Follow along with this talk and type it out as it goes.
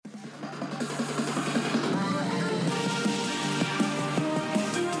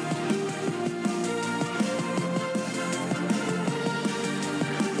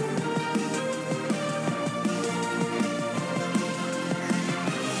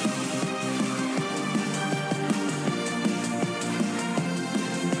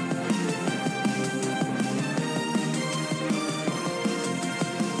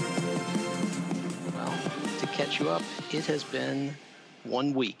you up. It has been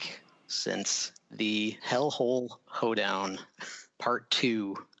 1 week since the Hellhole Hoedown Part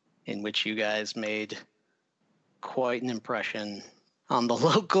 2, in which you guys made quite an impression on the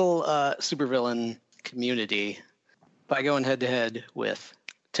local supervillain community by going head-to-head with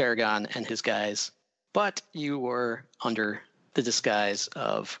Tarragon and his guys. But you were under the disguise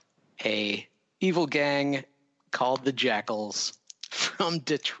of a evil gang called the Jackals from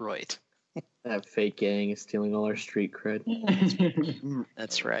Detroit. That fake gang is stealing all our street cred.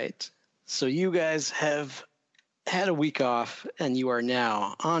 That's right. So you guys have had a week off, and you are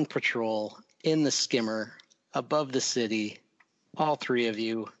now on patrol in the skimmer above the city, all three of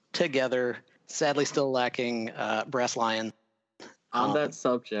you together, sadly still lacking Brass Lion. On that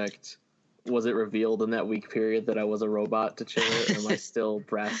subject, was it revealed in that week period that I was a robot to Chiller, or am I still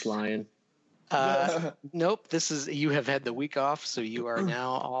Brass Lion? Nope, you have had the week off, so you are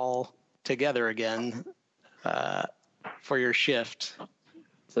now all together again for your shift.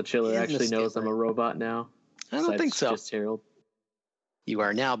 So Chiller actually knows I'm a robot now? I don't think so. Just Harold. You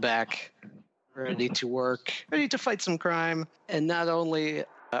are now back, ready to work, ready to fight some crime. And not only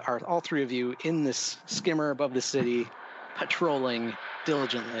are all three of you in this skimmer above the city, patrolling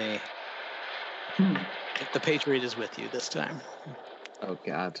diligently, the Patriot is with you this time. Oh,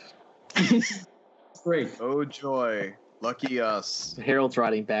 God. Great. Oh, joy. Lucky us. Harold's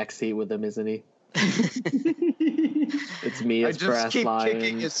riding backseat with him, isn't he? It's me as Brass Lion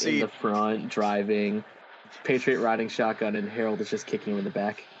in the front, driving. Patriot riding shotgun, and Harold is just kicking him in the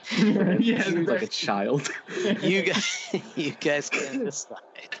back. Yeah, Seems like a child. You guys can decide.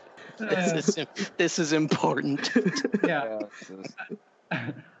 This is important. Yeah.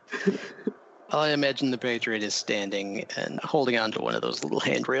 I imagine the Patriot is standing and holding on to one of those little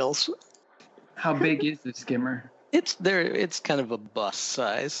handrails. How big is the skimmer? It's kind of a bus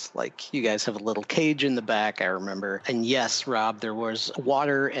size. Like, you guys have a little cage in the back, I remember. And yes, Rob, there was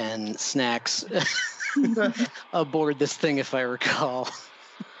water and snacks aboard this thing, if I recall.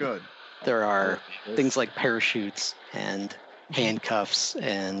 Good. There are things like parachutes and handcuffs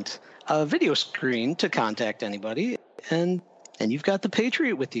and a video screen to contact anybody. And you've got the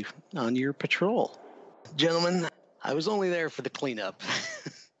Patriot with you on your patrol. Gentlemen, I was only there for the cleanup.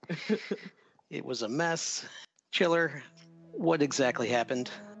 It was a mess. Chiller, what exactly happened?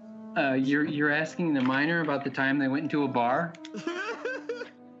 You're asking the miner about the time they went into a bar?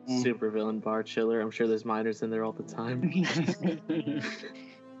 Supervillain bar Chiller. I'm sure there's miners in there all the time.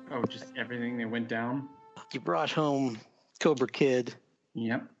 Oh, just everything that went down? You brought home Cobra Kid.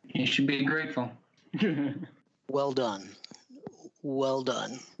 Yep. You should be grateful. Well done. Well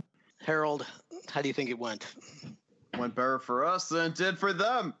done. Harold, how do you think it went? Went better for us than it did for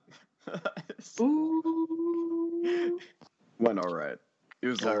them. Ooh. Went all right. It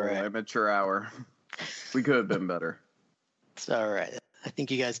was a All little right. amateur hour. We could have been better. It's all right. I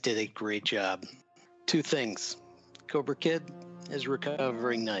think you guys did a great job. 2 things. Cobra Kid is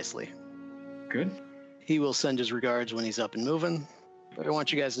recovering nicely. Good. He will send his regards when he's up and moving, but I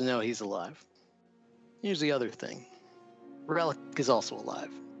want you guys to know he's alive. Here's the other thing. Relic is also alive.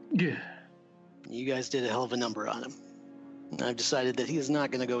 Yeah. You guys did a hell of a number on him. I've decided that he is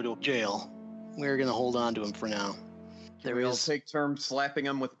not going to go to jail. We're going to hold on to him for now. We all take turns slapping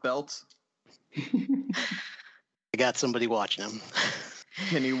him with belts. I got somebody watching him.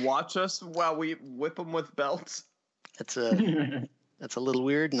 Can he watch us while we whip him with belts? That's a little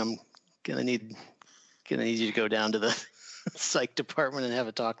weird, and I'm gonna need you to go down to the psych department and have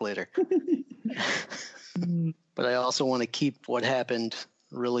a talk later. But I also want to keep what happened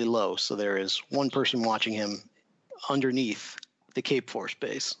really low, so there is one person watching him underneath the Cape Force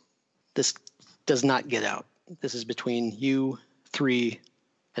base. This does not get out. This is between you 3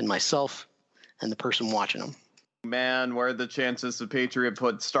 and myself and the person watching him. Man, what are the chances the Patriot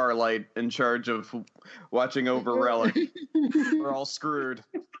put Starlight in charge of watching over Relic? We're all screwed.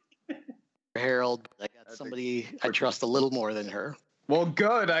 Harold, I got somebody I trust a little more than her. Well,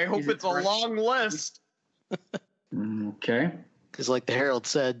 good. I hope Is it it's a long list. Okay. Because like the Herald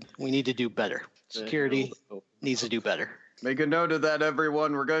said, we need to do better. Security needs to do better. Make a note of that,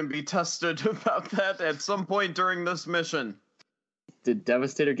 everyone. We're going to be tested about that at some point during this mission. Did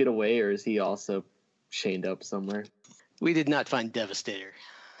Devastator get away, or is he also chained up somewhere? We did not find Devastator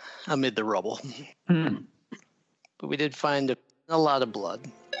amid the rubble. But we did find a lot of blood.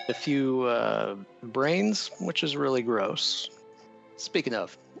 A few brains, which is really gross. Speaking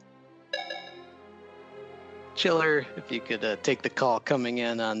of, Chiller, if you could take the call coming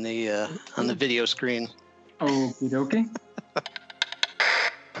in on the video screen. Okie dokie.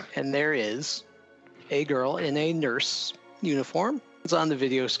 And there is a girl in a nurse uniform. It's on the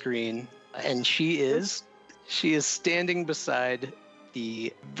video screen, and she's She is standing beside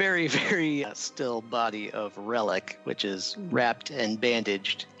the very, very still body of Relic, which is wrapped and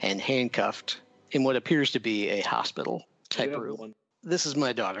bandaged and handcuffed in what appears to be a hospital type room. This is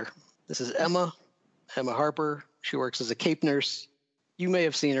my daughter. This is Emma Harper. She works as a cape nurse. You may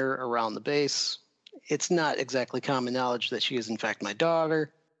have seen her around the base. It's not exactly common knowledge that she is in fact my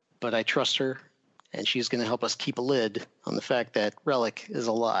daughter, but I trust her, and she's going to help us keep a lid on the fact that Relic is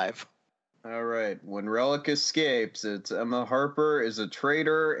alive. All right. When Relic escapes, it's Emma Harper is a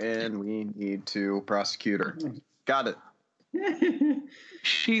traitor, and we need to prosecute her. Got it.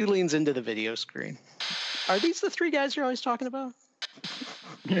 She leans into the video screen. Are these the three guys you're always talking about?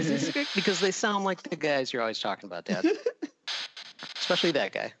 Because they sound like the guys you're always talking about, Dad. Especially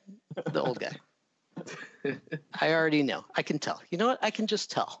that guy, the old guy. I already know. I can tell. You know what? I can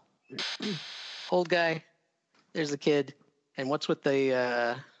just tell. Old guy. There's the kid. And what's with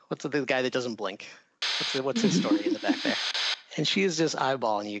the guy that doesn't blink? What's his story in the back there? And she is just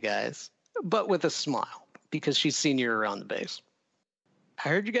eyeballing you guys, but with a smile, because she's seen you around the base. I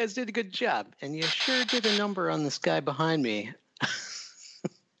heard you guys did a good job, and you sure did a number on this guy behind me.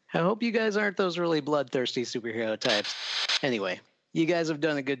 I hope you guys aren't those really bloodthirsty superhero types. Anyway, you guys have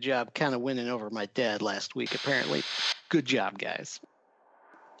done a good job kind of winning over my dad last week, apparently. Good job, guys.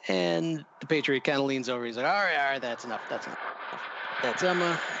 And the Patriot kind of leans over. He's like, all right, that's enough. That's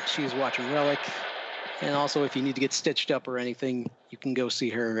Emma. She's watching Relic. And also, if you need to get stitched up or anything, you can go see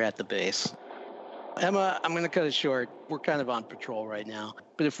her at the base. Emma, I'm going to cut it short. We're kind of on patrol right now.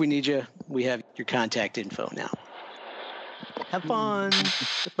 But if we need you, we have your contact info now. Have fun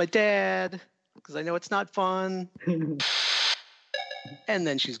with my dad, because I know it's not fun. And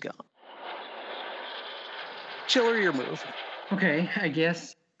then she's gone. Chiller, your move. Okay, I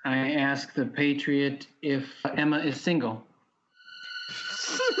guess I ask the Patriot if Emma is single.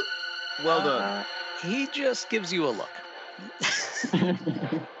 Well done. He just gives you a look.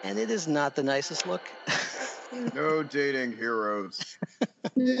 And it is not the nicest look. No dating heroes.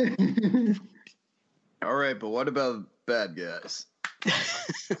 All right, but what about bad guys?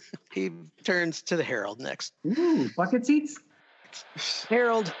 He turns to the Herald next. Ooh, bucket seats?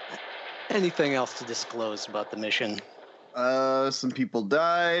 Herald, anything else to disclose about the mission? Some people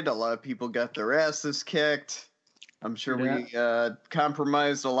died. A lot of people got their asses kicked. I'm sure we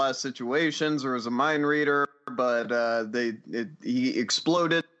compromised a lot of situations. There was a mind reader, but he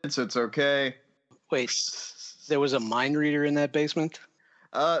exploded, so it's okay. Wait, there was a mind reader in that basement?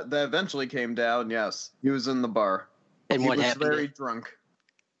 That eventually came down, yes. He was in the bar. And what happened? He was very drunk.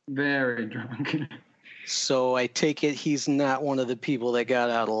 Very drunk. So I take it he's not one of the people that got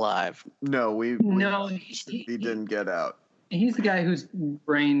out alive. No, he didn't get out. He's the guy whose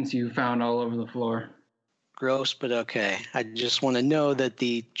brains you found all over the floor. Gross, but okay. I just want to know that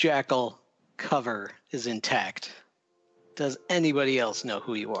the Jackal cover is intact. Does anybody else know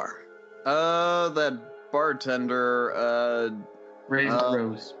who you are? That bartender, Razor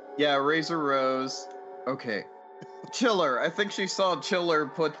Rose. Yeah, Razor Rose. Okay. Chiller. I think she saw Chiller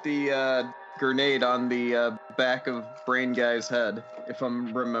put the grenade on the back of Brain Guy's head, if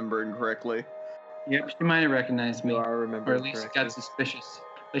I'm remembering correctly. Yep, she might have recognized me. You are Or remembering at least correctly. got suspicious.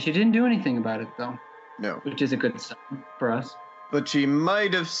 But she didn't do anything about it, though, No. which is a good sign for us. But she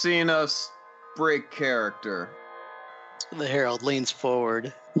might have seen us break character. The Herald leans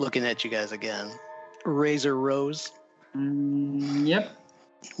forward, looking at you guys again. Razor Rose, Yep.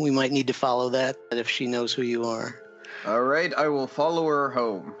 we might need to follow that if she knows who you are. All right, I will follow her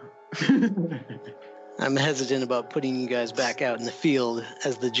home. I'm hesitant about putting you guys back out in the field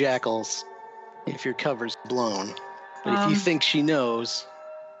as the Jackals if your cover's blown. But if you think she knows,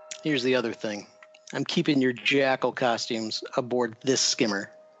 here's the other thing. I'm keeping your Jackal costumes aboard this skimmer.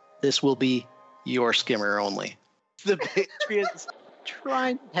 This will be your skimmer only. The Patriots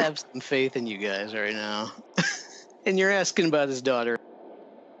trying to have some faith in you guys right now. And you're asking about his daughter.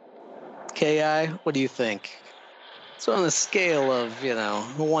 Ki, what do you think? So on a scale of,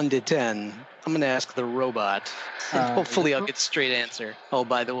 1 to 10, I'm going to ask the robot. And hopefully I'll get a straight answer. Oh,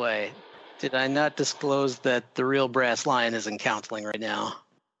 by the way, did I not disclose that the real Brass Lion is in counseling right now?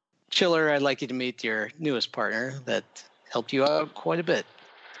 Chiller, I'd like you to meet your newest partner that helped you out quite a bit.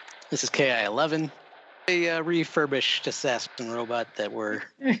 This is KI-11, a refurbished assassin robot that we're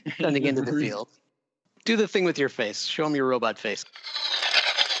sending into the field. Do the thing with your face. Show him your robot face.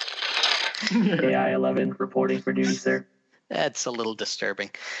 AI-11 reporting for duty, sir. That's a little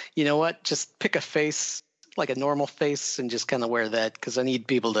disturbing. You know what? Just pick a face, like a normal face, and just kind of wear that, because I need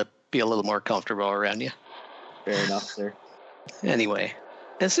people to be a little more comfortable around you. Fair enough, sir. Anyway,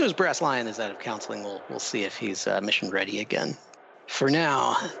 as soon as Brass Lion is out of counseling, we'll see if he's mission ready again. For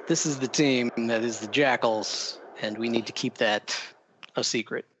now, this is the team that is the Jackals, and we need to keep that a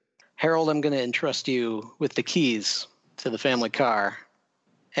secret. Harold, I'm going to entrust you with the keys to the family car,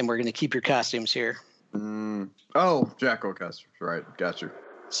 and we're going to keep your costumes here. Oh, Jackal costumes, right? Got you.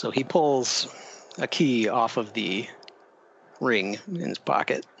 So he pulls a key off of the ring in his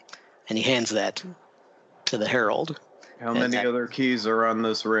pocket, and he hands that to the Herald. How many other keys are on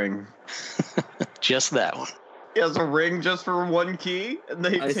this ring? Just that one. He has a ring just for one key, and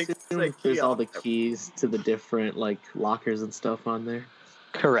they I take assume the key there's all off. the keys to the different like lockers and stuff on there.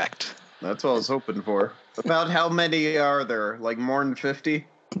 Correct. That's what I was hoping for. About how many are there? Like more than 50?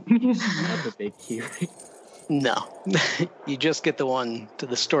 That's a big key, right? No. You just get the one to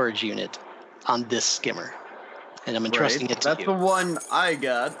the storage unit on this skimmer. And I'm entrusting it to That's you. the one I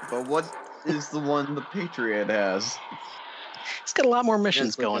got, but what is the one the Patriot has? He's got a lot more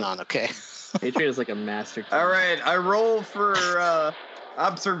missions That's like going a- on, okay? Patriot is like a master key. All right, I roll for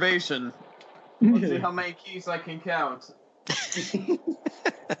observation. Let's see how many keys I can count. If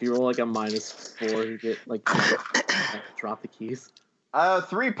you roll like a -4, you get like drop the keys.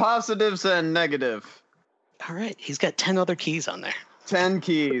 3 positives and negative. All right. He's got 10 other keys on there. 10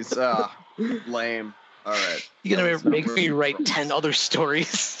 keys. Lame. All right. You gonna That's make not me really write wrong. 10 other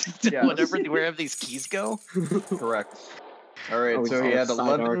stories? Yes. Wherever these keys go? Correct. All right, Oh, so we he had side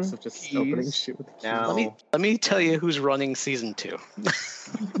 11 arcs of just opening keys. shit with the keys. Now, Let me tell you who's running season 2.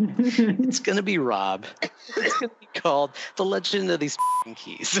 It's gonna be Rob. It's gonna be called The Legend of These F***ing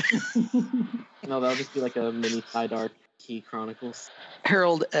Keys. No, that'll just be like a mini side arc key chronicles.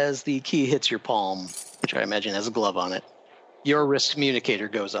 Harold, as the key hits your palm, which I imagine has a glove on it, your wrist communicator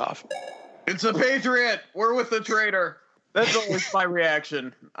goes off. it's a Patriot. We're with the traitor. That's always my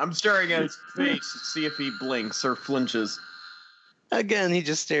reaction. I'm staring at his face to see if he blinks or flinches. Again, he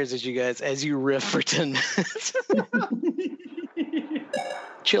just stares at you guys as you riff for 10 minutes.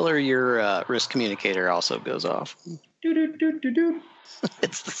 Chiller, your wrist communicator also goes off.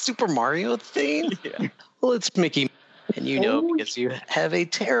 It's the Super Mario theme? Yeah. Well, it's Mickey. And you know Oh, because you have a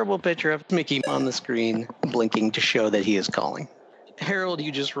terrible picture of Mickey on the screen blinking to show that he is calling. Harold,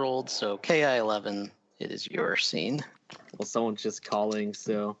 you just rolled, so KI-11, it is your scene. Well, someone's just calling,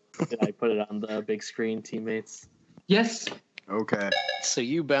 so did I put it on the big screen, teammates? Yes. Okay. So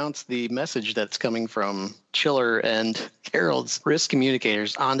you bounce the message that's coming from Chiller and Harold's wrist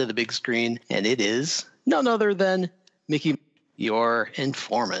communicators onto the big screen, and it is none other than Mickey, your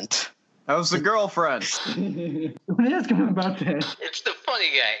informant. How's the girlfriend? Don't ask him about that. It's the funny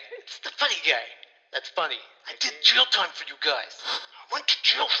guy. It's the funny guy. That's funny. I did jail time for you guys. I went to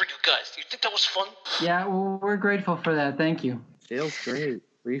jail for you guys. Do you think that was fun? Yeah, well, we're grateful for that. Thank you. Jail's great.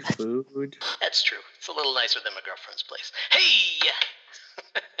 Free food. That's true. It's a little nicer than my girlfriend's place. Hey!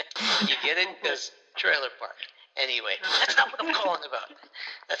 You get it? Because trailer park. Anyway, that's not what I'm calling about.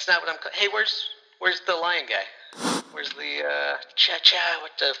 That's not what I'm calling. Hey, where's the lion guy? Where's the cha-cha?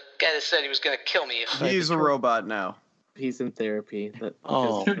 What the guy that said he was going to kill me if He's a robot now. He's in therapy. That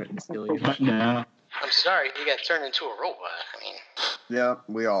Oh. doesn't threaten to steal you. No. I'm sorry, he got turned into a robot. I mean, Yeah,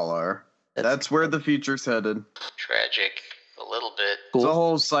 we all are. That's where the future's headed. tragic. A little bit. It's a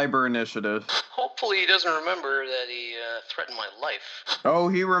whole cyber initiative. Hopefully he doesn't remember that he threatened my life. Oh,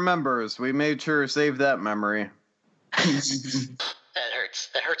 he remembers. We made sure to save that memory. That hurts.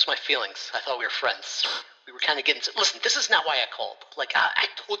 That hurts my feelings. I thought we were friends. We were kind of getting... Listen, this is not why I called. Like, I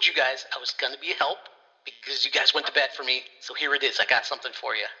told you guys I was going to be a help because you guys went to bat for me. So here it is. I got something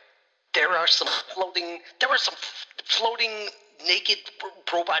for you. There are some floating naked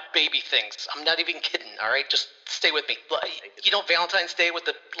robot baby things. I'm not even kidding, all right? Just stay with me. You know Valentine's Day with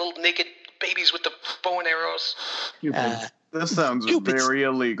the little naked babies with the bow and arrows? This sounds Cupids. very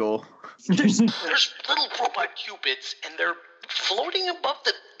illegal. There's little robot cupids, and they're floating above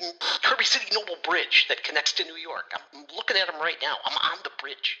the Kirby City Noble Bridge that connects to New York. I'm looking at them right now. I'm on the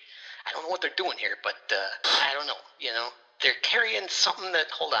bridge. I don't know what they're doing here, but I don't know. You know, they're carrying something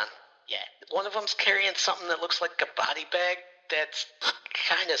that. Hold on. Yeah, one of them's carrying something that looks like a body bag. That's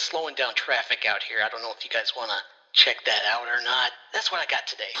kind of slowing down traffic out here. I don't know if you guys want to check that out or not. That's what I got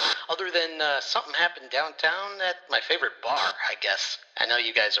today. Other than something happened downtown at my favorite bar, I guess. I know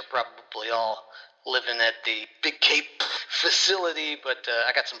you guys are probably all living at the Big Cape facility, but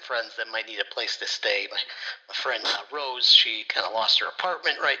I got some friends that might need a place to stay. My friend Rose, she kind of lost her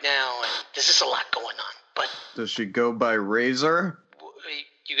apartment right now, and there's just a lot going on. But Does she go by Razor?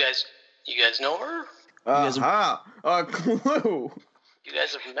 you guys know her? Aha! A clue! You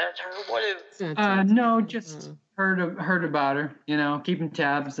guys have met her? What if... No, just heard about her. You know, keeping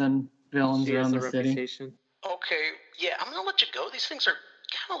tabs on villains She has around a the city. reputation. Okay, yeah, I'm gonna let you go. These things are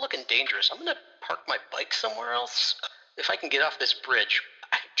kind of looking dangerous. I'm gonna park my bike somewhere else. if I can get off this bridge,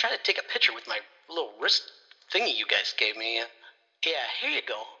 I can try to take a picture with my little wrist thingy you guys gave me. Yeah, here you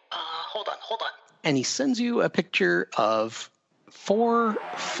go. Hold on. And he sends you a picture of 4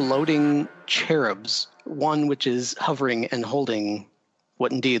 floating cherubs, one which is hovering and holding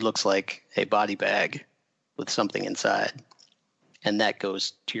what indeed looks like a body bag with something inside. And that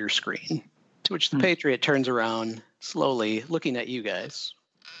goes to your screen, to which the Patriot turns around slowly, looking at you guys.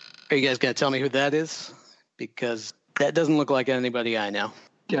 Are you guys going to tell me who that is? Because that doesn't look like anybody I know.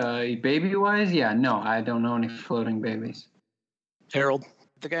 Baby-wise, yeah, no, I don't know any floating babies. Harold,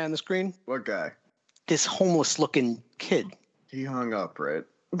 the guy on the screen? What guy? This homeless-looking kid. He hung up, right?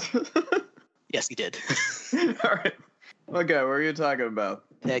 Yes, he did. All right. Okay, what are you talking about?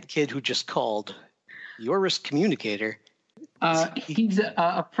 That kid who just called your risk communicator. He's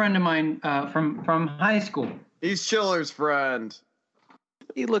a friend of mine from high school. He's Chiller's friend.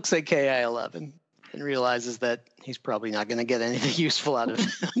 He looks at KI-11 and realizes that he's probably not going to get anything useful out of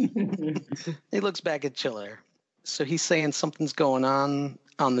him. He looks back at Chiller. So he's saying something's going on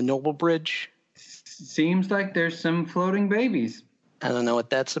the Noble Bridge. Seems like there's some floating babies. I don't know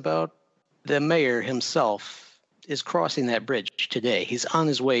what that's about. The mayor himself is crossing that bridge today. He's on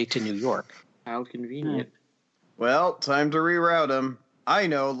his way to New York. How convenient. Well, time to reroute him. I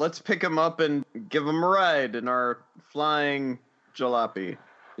know, let's pick him up and give him a ride in our flying jalopy.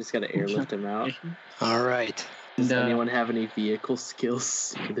 Just gotta airlift him out. All right. Does anyone have any vehicle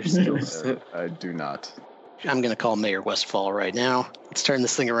skills for their skill set? I do not. I'm going to call Mayor Westfall right now. Let's turn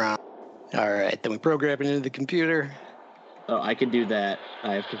this thing around. All right. Then we program it into the computer. Oh, I can do that.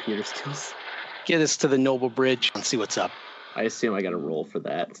 I have computer skills. Get us to the Noble Bridge and see what's up. I assume I gotta roll for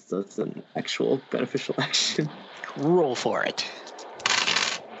that. So it's an actual beneficial action. Roll for it.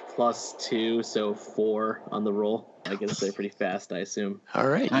 +2, so 4 on the roll. I guess they're pretty fast, I assume. All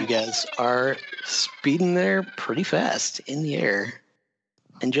right. You guys are speeding there pretty fast in the air.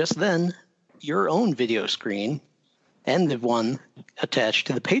 And just then, your own video screen and the one attached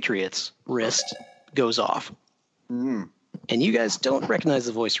to the Patriot's wrist goes off. Mm. And you guys don't recognize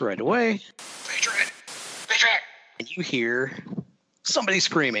the voice right away. Patriot! And you hear somebody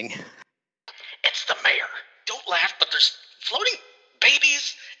screaming. It's the mayor. Don't laugh, but there's floating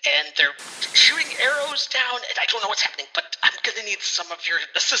babies, and they're shooting arrows down, and I don't know what's happening, but I'm gonna need some of your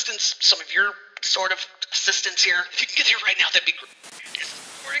assistance, some of your sort of assistance here. If you can get here right now, that'd be great. It's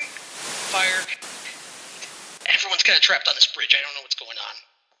pouring fire. Everyone's kind of trapped on this bridge. I don't know what's going on.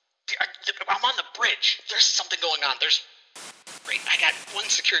 I'm on the bridge. There's something going on. Great. I got one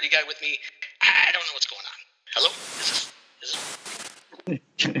security guy with me. I don't know what's going on. Hello? Is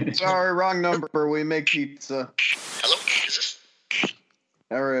this? Sorry, wrong number. We make pizza. Hello? Is this?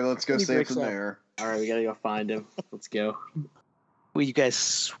 All right, let's go He save breaks the up. mayor. Alright, we gotta go find him. Let's go. Well, you guys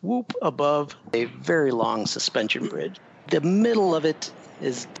swoop above a very long suspension bridge. The middle of it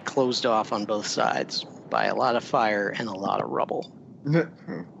is closed off on both sides by a lot of fire and a lot of rubble. Oh,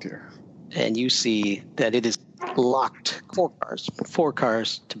 dear. And you see that it is locked. 4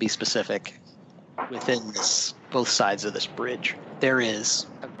 cars to be specific, within both sides of this bridge. There is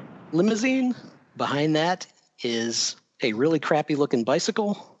a limousine. Behind that is a really crappy looking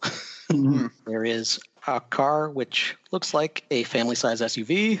bicycle. There is a car which looks like a family size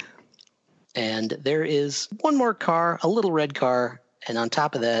SUV. And there is one more car, a little red car. And on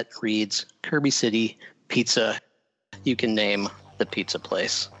top of that reads Kirby City Pizza. You can name the pizza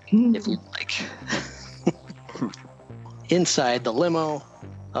place if you'd like. Inside the limo,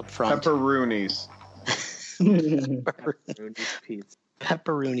 up front, Pepperoonies.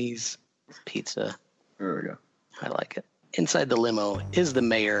 Pepperoni's Pizza. There we go. I like it. Inside the limo is the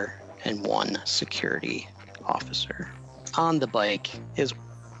mayor and one security officer. On the bike is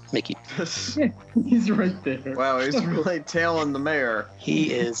Mickey. He's right there. Wow, he's really tailing the mayor.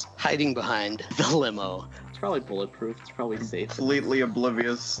 He is hiding behind the limo. It's probably bulletproof. It's probably safe. Completely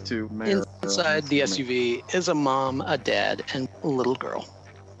oblivious to mayor. Inside the SUV is a mom, a dad, and a little girl.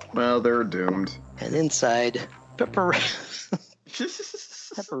 Well, they're doomed. And inside, Pepperoni's?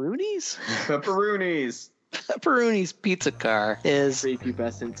 Pepperoni's pizza car is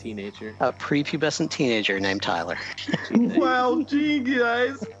Prepubescent teenager. a prepubescent teenager named Tyler. Wow, gee,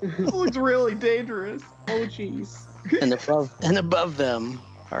 guys. That looks really dangerous. Oh, jeez. And above them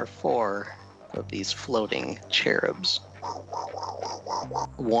are 4 of these floating cherubs.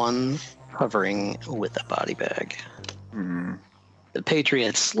 One hovering with a body bag. Hmm. The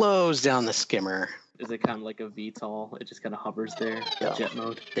Patriot slows down the skimmer. Is it kind of like a VTOL? It just kind of hovers there, Yeah. jet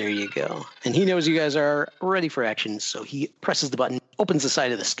mode. There you go. And he knows you guys are ready for action, so he presses the button, opens the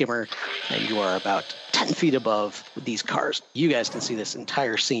side of the skimmer, and you are about 10 feet above these cars. You guys can see this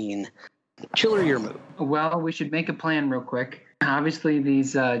entire scene. Chiller, your move. Well, we should make a plan real quick. Obviously,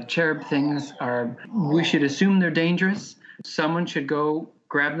 these cherub things we should assume they're dangerous. Someone should go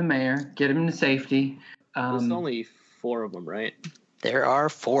grab the mayor, get him to safety. There's only 4 of them, right? There are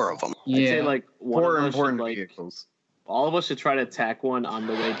 4 of them. Yeah. I'd say like one 4 of us should, important like, vehicles. all of us should try to attack one on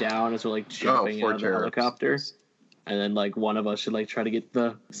the way down as we're like jumping 4 out of the cherubs. helicopter. And then like one of us should like try to get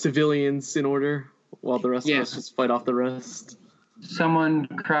the civilians in order while the rest of us just fight off the rest. Someone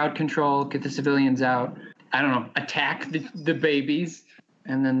crowd control, get the civilians out. I don't know, attack the babies.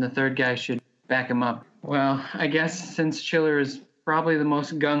 And then the third guy should back him up. Well, I guess since Chiller is probably the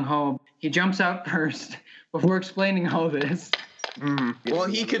most gung-ho, he jumps out first before explaining all this. Well,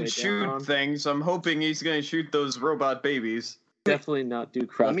 he Get can way shoot down. things. I'm hoping he's going to shoot those robot babies. Definitely not do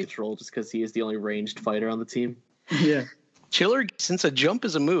crowd Let me- control just because he is the only ranged fighter on the team. Yeah. Chiller, since a jump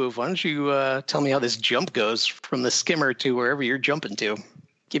is a move, why don't you tell me how this jump goes from the skimmer to wherever you're jumping to?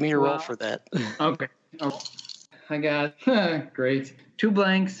 Give me a roll Well- for that. Okay. Oh, I got, great. 2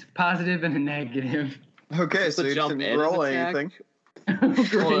 blanks, positive and a negative. Okay, Just so a you jump didn't and an roll attack. anything.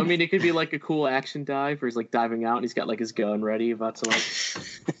 Great. Well, I mean, it could be like a cool action dive where he's like diving out and he's got like his gun ready, about to like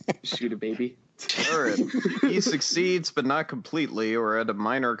shoot a baby. All right. He succeeds, but not completely or at a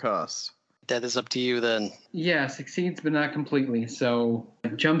minor cost. That is up to you then. Yeah, succeeds, but not completely. So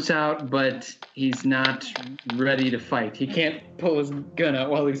jumps out, but he's not ready to fight. He can't pull his gun out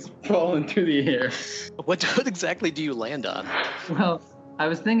while he's falling through the air. What exactly do you land on? Well, I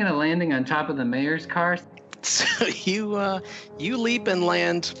was thinking of landing on top of the mayor's car. So you leap and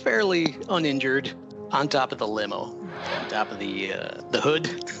land fairly uninjured on top of the limo, on top of the hood.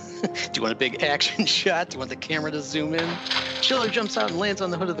 Do you want a big action shot? Do you want the camera to zoom in? Chiller jumps out and lands on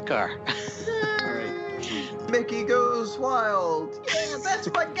the hood of the car. All right. Mickey goes wild. Yeah, that's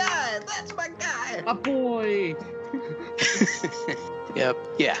my guy. That's my guy. A boy! Yep.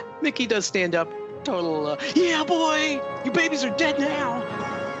 Yeah. Mickey does stand up. Total. Yeah, boy. Your babies are dead now.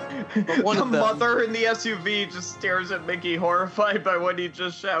 But one The of them. mother in the SUV just stares at Mickey, horrified by what he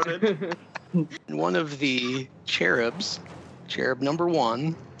just shouted. One of the cherubs, cherub number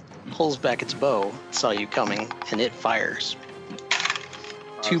 1, pulls back its bow, saw you coming, and it fires.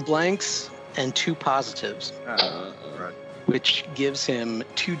 2 blanks and 2 positives, Right. which gives him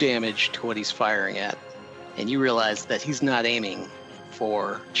 2 damage to what he's firing at. And you realize that he's not aiming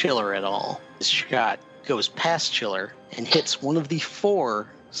for Chiller at all. His shot goes past Chiller and hits one of the 4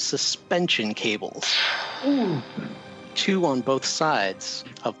 suspension cables. 2 on both sides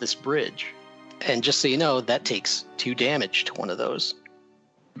of this bridge. And just so you know, that takes 2 damage to one of those.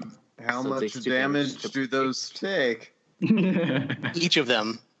 How So it much takes 2 damage damage to do those take? Each of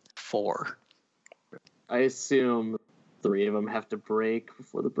them 4. I assume 3 of them have to break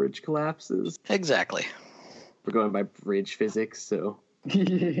before the bridge collapses. Exactly. We're going by bridge physics, so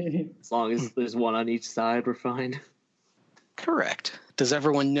as long as there's 1 on each side, we're fine. Correct. Does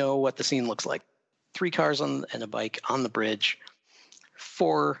everyone know what the scene looks like? 3 cars and a bike on the bridge,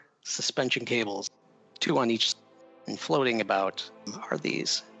 4 suspension cables, 2 on each, and floating about are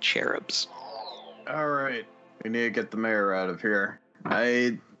these cherubs. All right. We need to get the mayor out of here.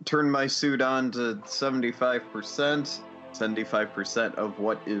 I turned my suit on to 75%. 75% of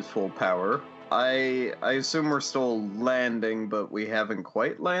what is full power. I assume we're still landing, but we haven't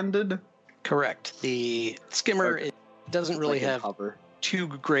quite landed. Correct. The skimmer Okay. it doesn't really Like in have hover. too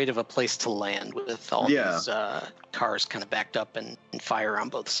great of a place to land with all Yeah. these cars kind of backed up and fire on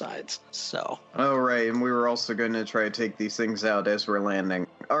both sides. So Oh, right, and we were also going to try to take these things out as we're landing.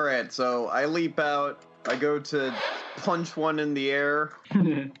 All right, so I leap out. I go to punch one in the air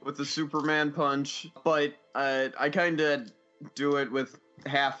with the Superman punch, but I kind of do it with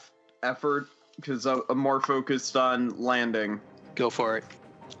half effort because I'm more focused on landing. go for it.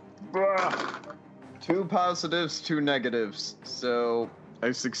 2 positives, 2 negatives. So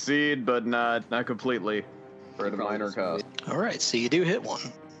I succeed, but not completely. Or at a Probably minor just cost. All right, so you do hit one.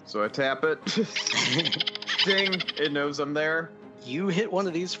 So I tap it. Ding! It knows I'm there. You hit one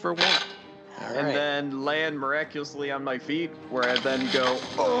of these for 1. All And right. then land miraculously on my feet, where I then go,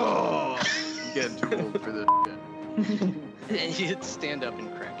 oh! I'm getting too old for this shit. And you'd stand up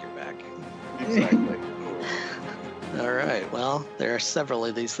and crack your back. Exactly. All right. Well, there are several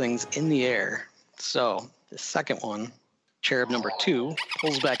of these things in the air. So the second one, cherub number 2,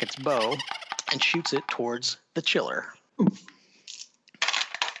 pulls back its bow and shoots it towards the Chiller.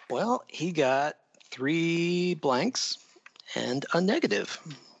 Well, he got 3 blanks and a negative,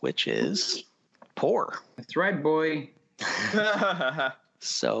 which is poor. That's right, boy.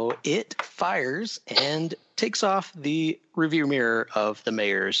 So it fires and takes off the rearview mirror of the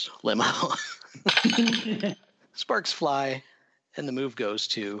mayor's limo. Sparks fly, And the move goes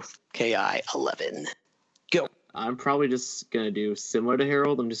to KI-11. Go. I'm probably just going to do similar to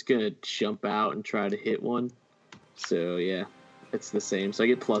Harold. I'm just going to jump out and try to hit one. So, yeah, it's the same. So I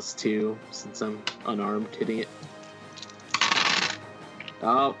get +2 since I'm unarmed hitting it.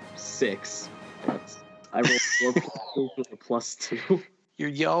 Oh, 6. I rolled 4 with a +2.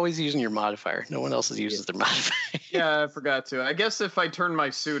 You're always using your modifier. No one else uses their modifier. Yeah, I forgot to. I guess if I turned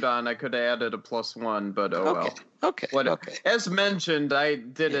my suit on, I could have added a +1, but oh well. Okay. Okay. As mentioned, I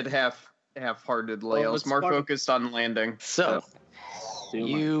did it half-heartedly. I was more focused on landing. So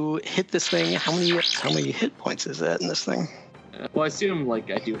you hit this thing. How many hit points is that in this thing? Well, I assume like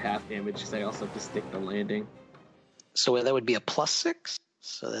I do half damage because I also have to stick the landing. So that would be a +6.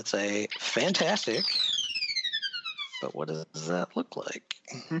 So that's a fantastic. But what does that look like?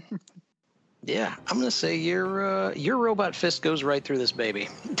 Yeah, I'm gonna say your robot fist goes right through this baby.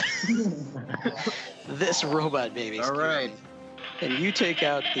 This robot baby. All right. And you take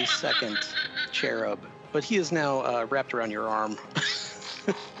out the second cherub, but he is now wrapped around your arm,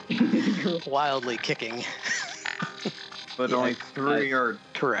 wildly kicking. But only 3 are...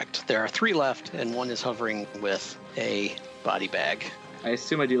 Correct. There are 3 left, and one is hovering with a body bag. I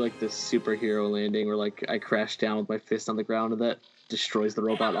assume I do like this superhero landing where like I crash down with my fist on the ground and that destroys the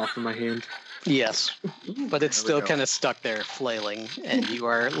robot off of my hand. Yes, but it's still kind of stuck there flailing, and you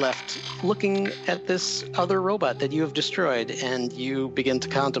are left looking at this other robot that you have destroyed, and you begin to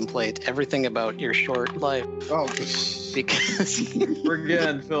contemplate everything about your short life. Oh, because we're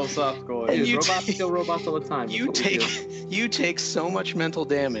getting philosophical. And you robots kill robots all the time. You take so much mental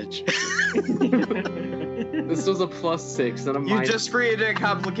damage. This was a +6 and a You just created a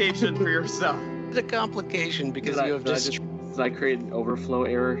complication for yourself. It's a complication because you have Did I create an overflow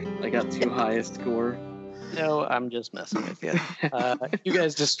error? I got too high a score. No, I'm just messing with you. You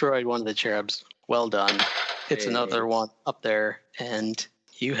guys destroyed one of the cherubs. Well done. It's another one up there, and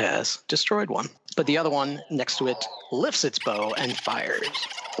you has destroyed one. But the other one next to it lifts its bow and fires.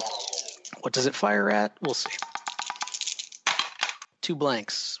 What does it fire at? We'll see. 2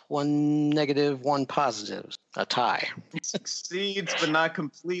 blanks, 1 negative, 1 positive. A tie. Succeeds, but not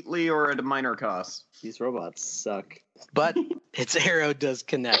completely or at a minor cost. These robots suck. But its arrow does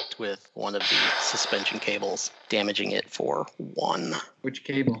connect with one of the suspension cables, damaging it for 1. Which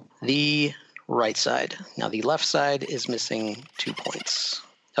cable? The right side. Now, the left side is missing 2 points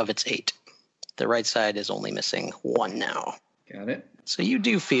of its 8. The right side is only missing 1 now. Got it. So you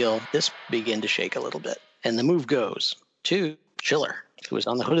do feel this begin to shake a little bit. And the move goes to Chiller, who is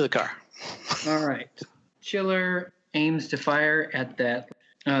on the hood of the car. All right. Chiller aims to fire at that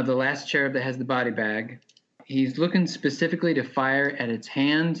the last cherub that has the body bag. He's looking specifically to fire at its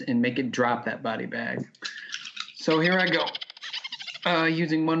hands and make it drop that body bag. So here I go.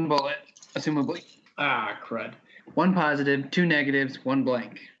 Using 1 bullet, assumably. Ah, crud. 1 positive, 2 negatives, 1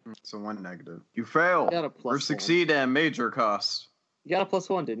 blank. So 1 negative. You fail. Got a or +1. succeed at major cost. He got a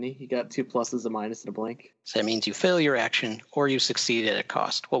 +1, didn't he? He got 2 pluses, a minus, and a blank. So that means you fail your action or you succeed at a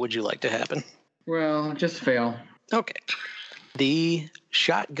cost. What would you like to happen? Well, just fail. Okay. The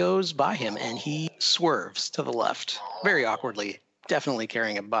shot goes by him and he swerves to the left, very awkwardly, definitely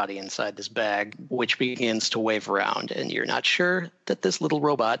carrying a body inside this bag, which begins to wave around, and you're not sure that this little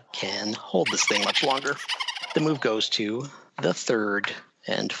robot can hold this thing much longer. The move goes to the third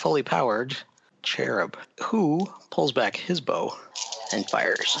and fully powered cherub, who pulls back his bow and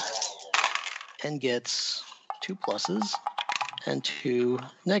fires and gets 2 pluses and 2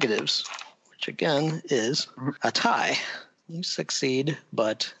 negatives, which again is a tie. You succeed,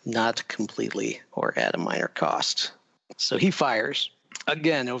 but not completely or at a minor cost. So he fires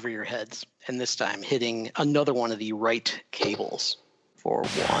again over your heads, and this time hitting another one of the right cables for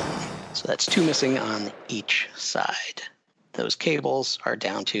 1. So that's 2 missing on each side. Those cables are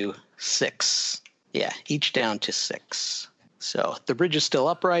down to 6. Yeah, each down to 6. So the bridge is still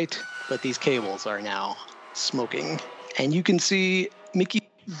upright, but these cables are now smoking. And you can see Mickey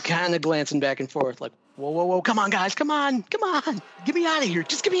kind of glancing back and forth like, whoa, come on, guys, come on, get me out of here,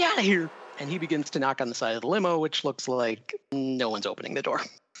 just get me out of here. And he begins to knock on the side of the limo, which looks like no one's opening the door.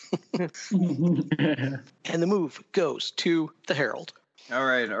 And the move goes to the Herald. All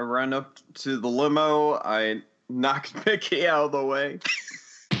right, I run up to the limo. I knock Mickey out of the way.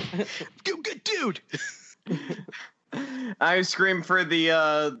 Good dude. I scream for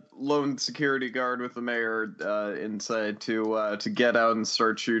the lone security guard with the mayor inside to get out and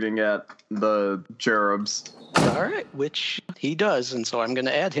start shooting at the cherubs. All right, which he does, and so I'm going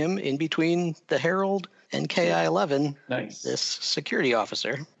to add him in between the Herald and KI-11, Nice. this security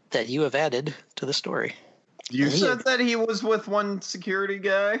officer that you have added to the story. You And he- said that he was with one security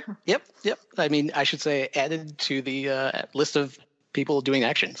guy. Yep. I mean, I should say added to the list of people doing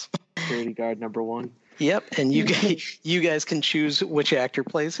actions. Security guard number 1. Yep, and you guys can choose which actor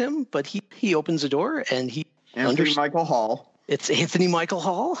plays him, but he opens a door and he Anthony Michael Hall. It's Anthony Michael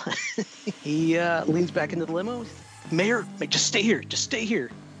Hall. He leans back into the limo. Mayor, just stay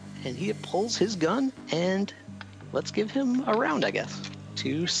here. And he pulls his gun, and let's give him a round, I guess,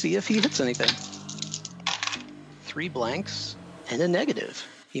 to see if he hits anything. 3 blanks and a negative.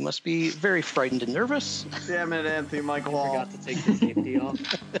 He must be very frightened and nervous. Damn it, Anthony Michael Hall. Forgot to take the safety off.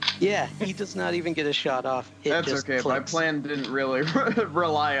 Yeah, he does not even get a shot off. It That's just okay. My clicks. plan didn't really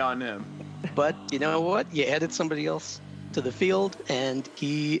rely on him. But you know what? You added somebody else to the field, and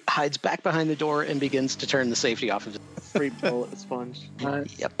he hides back behind the door and begins to turn the safety off of it. Free bullet sponge.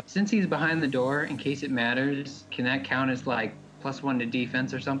 Yep. Since he's behind the door, in case it matters, can that count as like +1 to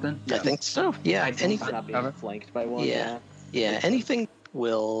defense or something? I think so. Yeah. I think Anything. Not being flanked by one. Yeah. Yeah. Anything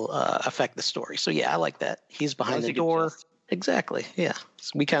will affect the story. So yeah, I like that. He's behind Unless the you get door. just- Exactly. Yeah.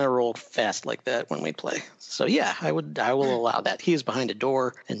 So we kind of roll fast like that when we play. So yeah, I will allow that. He is behind a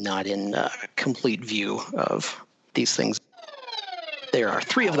door and not in complete view of these things. There are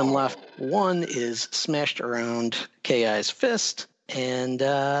 3 of them left. 1 is smashed around KI's fist, and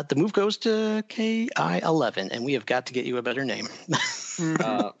the move goes to KI-11, and we have got to get you a better name.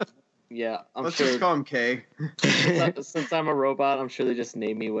 Yeah, I'm Let's sure. just call him K. Since I'm a robot, I'm sure they just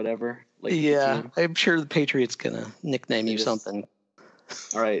name me whatever. Like the Yeah, team. I'm sure the Patriots gonna nickname They you just- something.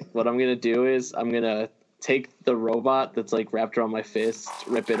 All right, what I'm gonna do is I'm gonna take the robot that's like wrapped around my fist,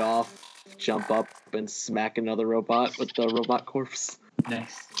 rip it off, jump up, and smack another robot with the robot corpse.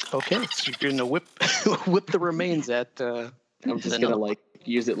 Nice. Okay, so you're gonna whip the remains at. I'm just another- gonna like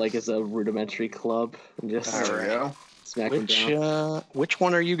use it like as a rudimentary club and just There we go. smack them down. Which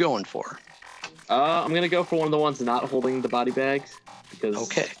one are you going for? I'm gonna go for one of the ones not holding the body bags because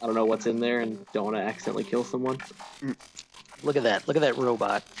Okay. I don't know what's in there and don't want to accidentally kill someone. Look at that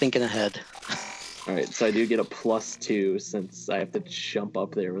robot thinking ahead. All right, so I do get a +2 since I have to jump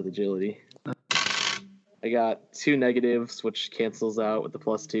up there with agility. I got 2 negatives, which cancels out with the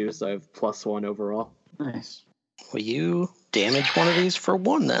 +2, so I have +1 overall. Nice. Will you damage one of these for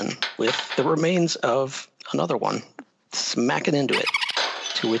 1 then, with the remains of another one? Smack it into it,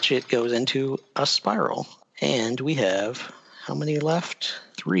 to which it goes into a spiral. And we have, how many left?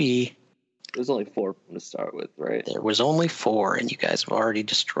 3. There's only 4 to start with, right? There was only 4, and you guys have already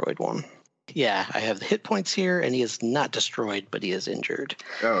destroyed one. Yeah, I have the hit points here, and he is not destroyed, but he is injured.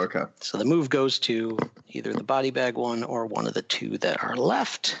 Oh, okay. So the move goes to either the body bag one or one of the 2 that are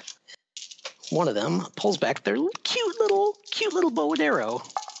left. One of them pulls back their cute little bow and arrow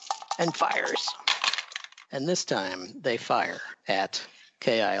and fires. And this time they fire at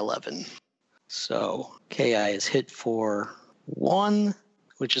KI-11. So KI is hit for 1,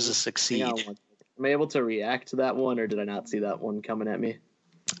 which is a Hang succeed. on one second. Am I able to react to that one, or did I not see that one coming at me?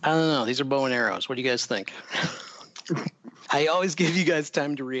 I don't know. These are bow and arrows. What do you guys think? I always give you guys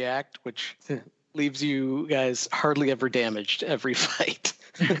time to react, which leaves you guys hardly ever damaged every fight.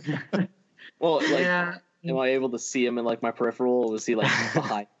 Well, like, Yeah. am I able to see him in like my peripheral, or was he like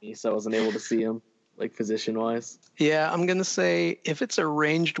behind me, so I wasn't able to see him, like position-wise? Yeah, I'm going to say if it's a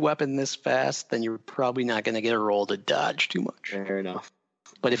ranged weapon this fast, then you're probably not going to get a roll to dodge too much. Fair enough.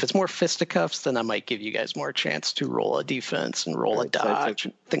 But if it's more fisticuffs, then I might give you guys more chance to roll a defense and roll a Alright, so I dodge,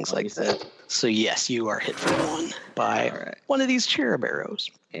 took- things you like said- that. So yes, you are hit for 1 by All right. one of these cherub arrows,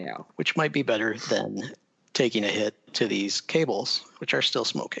 Ow. which might be better than taking a hit to these cables, which are still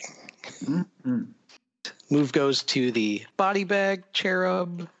smoking. Mhm. Move goes to the body bag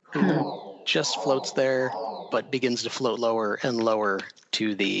cherub, who just floats there, but begins to float lower and lower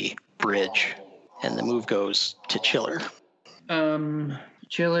to the bridge. And the move goes to Chiller.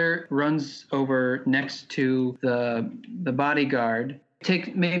 Chiller runs over next to the bodyguard.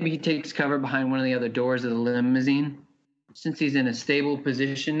 Maybe he takes cover behind one of the other doors of the limousine. Since he's in a stable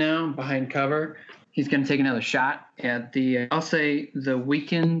position now, behind cover, he's going to take another shot at the. I'll say the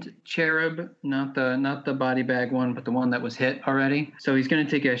weakened cherub, not the body bag one, but the one that was hit already. So he's going to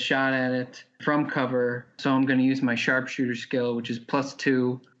take a shot at it from cover. So I'm going to use my sharpshooter skill, which is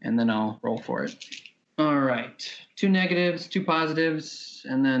 +2, and then I'll roll for it. All right, 2 negatives, 2 positives,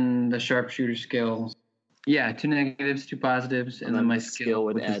 and then the sharpshooter skill. Yeah, 2 negatives, 2 positives, and then my the skill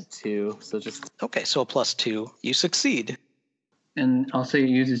would which is- add 2, so just Okay, so a +2. You succeed. and I'll say it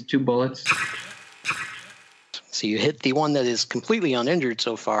uses 2 bullets. So you hit the one that is completely uninjured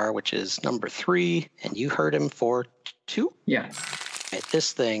so far, which is number 3, and you hurt him for 2. Yeah.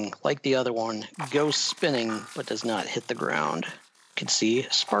 This thing, like the other one, goes spinning but does not hit the ground. can see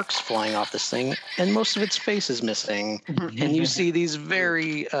sparks flying off this thing, and most of its face is missing. And you see these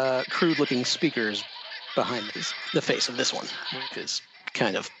very crude-looking speakers behind the face of this one, which is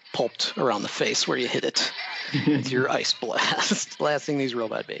kind of pulped around the face where you hit it with your ice blast, blasting these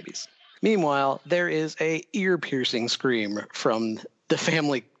robot babies. Meanwhile, there is a ear-piercing scream from the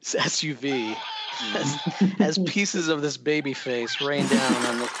family SUV as pieces of this baby face rain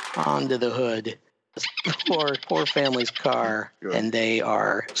down onto the hood. This poor family's car, Good. and they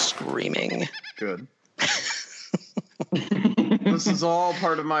are screaming. Good. This is all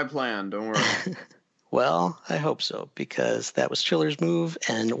part of my plan. Don't worry. Well, I hope so, because that was Chiller's move,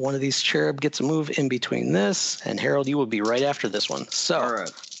 and one of these cherub gets a move in between this, and Harold, you will be right after this one. So, All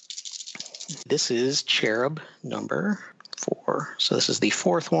right. this is cherub number 4. So this is the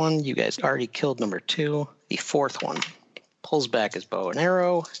 4th one. You guys already killed number 2. The 4th one pulls back his bow and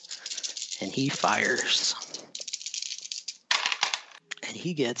arrow, and he fires. And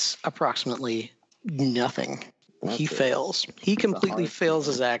he gets approximately nothing. He fails. He completely fails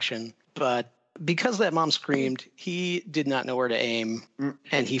his action, but because that mom screamed, he did not know where to aim,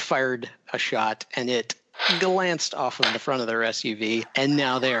 and he fired a shot, and it glanced off of the front of their SUV, and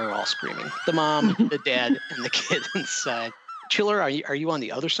now they are all screaming. The mom, the dad, and the kid inside. Chiller, are you on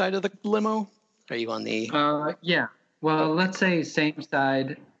the other side of the limo? Are you on the... Yeah. Well, let's say same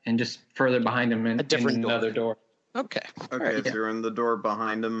side and just further behind him in another door. Okay. Okay, All right. so you're in the door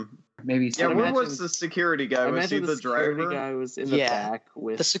behind him. Maybe Yeah, some- where was the security guy? Was he the security driver? guy was in the back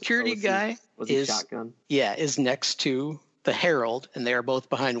with The security guy was he is shotgun. is next to the Herald, and they are both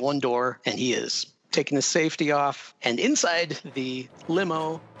behind one door, and he is taking his safety off. And inside the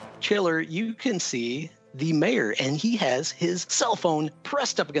limo, Chiller, you can see the mayor, and he has his cell phone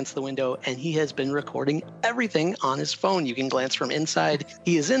pressed up against the window, and he has been recording everything on his phone. You can glance from inside.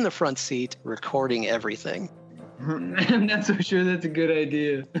 He is in the front seat recording everything. I'm not so sure that's a good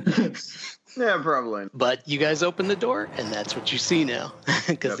idea. Yeah, probably. But you guys open the door, and that's what you see now,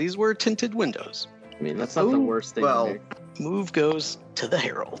 because Yep. these were tinted windows. I mean, that's not the worst thing. Well, to make. Move goes to the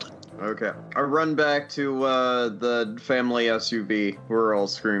Herald. Okay. I run back to the family SUV. We're all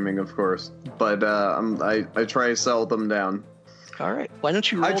screaming, of course. But I try to sell them down. All right. Why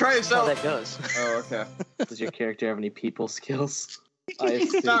don't you roll I try to see how sell- that goes? Oh, okay. Does your character have any people skills? I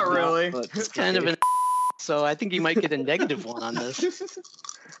assume Not really. but It's kind of an so I think you might get a negative one on this.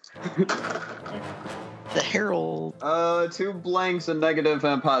 The Herald, 2 blanks, a negative,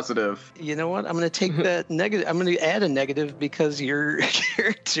 and a positive. you know what? I'm going to take that negative. I'm going to add a negative because your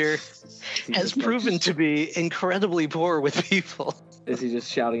character he has just, like, proven to be incredibly poor with people. Is he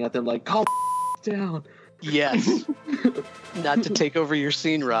just shouting at them like, "Calm down"? Yes. Not to take over your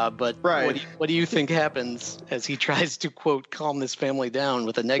scene, Rob, but Right. what do you think happens as he tries to, quote, calm this family down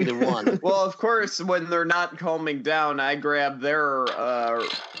with a -1? Well, of course, when they're not calming down, I grab their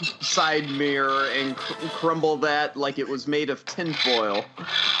side mirror and crumble that like it was made of tinfoil.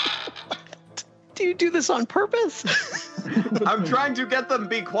 Do you do this on purpose? I'm trying to get them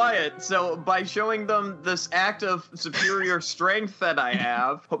be quiet, so by showing them this act of superior strength that I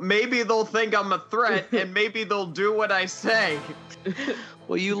have, maybe they'll think I'm a threat, and maybe they'll do what I say.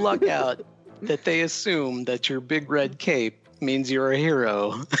 Well, you luck out that they assume that your big red cape means you're a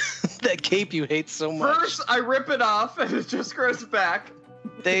hero. That cape you hate so much. First, I rip it off, and it just grows back.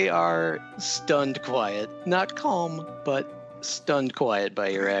 They are stunned quiet. Not calm, but stunned quiet by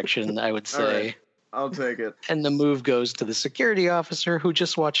your action, I would say. All right. I'll take it. And the move goes to the security officer who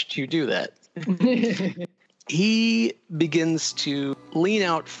just watched you do that. He begins to lean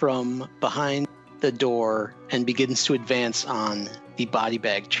out from behind the door and begins to advance on the body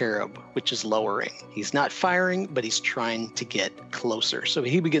bag cherub, which is lowering. He's not firing, but he's trying to get closer. So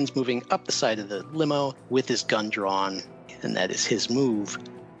he begins moving up the side of the limo with his gun drawn, and that is his move.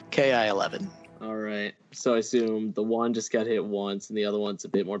 KI-11. All right. So I assume the one just got hit once, and the other one's a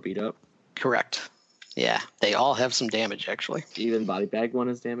bit more beat up. Correct. Yeah, they all have some damage, actually. Even body bag one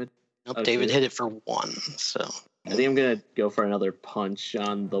is damaged. Nope, Okay. David hit it for 1, so... I think I'm gonna go for another punch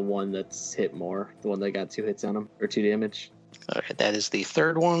on the one that's hit more, the one that got 2 hits on him or 2 damage. All right, that is the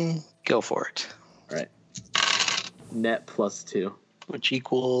 3rd one. Go for it. All right. Net +2. Which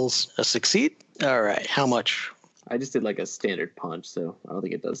equals a succeed. All right, how much? I just did like a standard punch, so I don't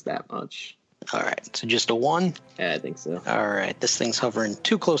think it does that much. All right, so just a 1. Yeah, I think so. All right, this thing's hovering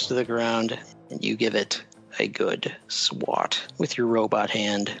too close to the ground, and you give it a good swat with your robot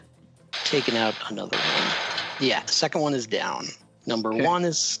hand, taking out another one. Yeah, the second one is down. Number 1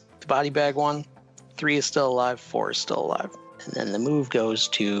 is the body bag one. 3 is still alive. 4 is still alive. And then the move goes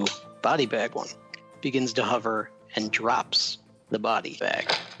to body bag one. Begins to hover and drops the body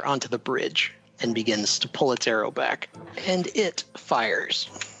bag onto the bridge. and begins to pull its arrow back. And it fires.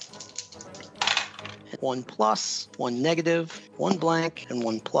 1 plus, 1 negative, 1 blank, and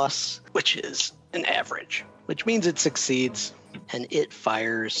 1 plus, which is an average, which means it succeeds, and it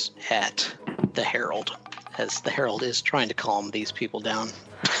fires at the Herald, as the Herald is trying to calm these people down.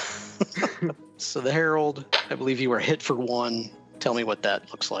 So the Herald, I believe you were hit for 1. Tell me what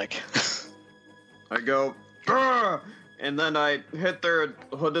that looks like. I go, "Argh!" And then I hit their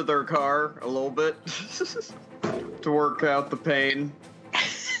hood of their car a little bit to work out the pain.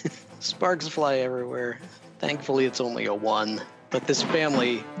 Sparks fly everywhere. Thankfully, it's only a 1. But this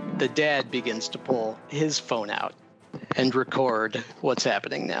family, the dad begins to pull his phone out and record what's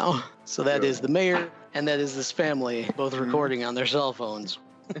happening now. So that is the mayor and that is this family both recording on their cell phones,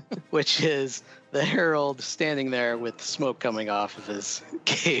 which is the Herald standing there with smoke coming off of his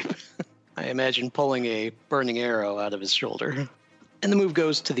cape. I imagine pulling a burning arrow out of his shoulder. And the move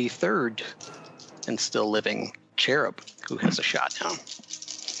goes to the third and still living Cherub, who has a shot now.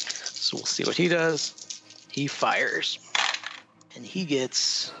 So we'll see what he does. He fires. And he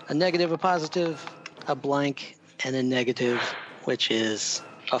gets a negative, a positive, a blank, and a negative, which is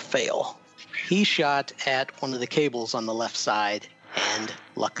a fail. He shot at one of the cables on the left side, and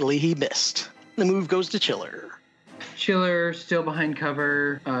luckily he missed. The move goes to Chiller. Chiller, still behind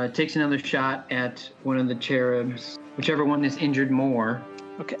cover, takes another shot at one of the cherubs, whichever one is injured more.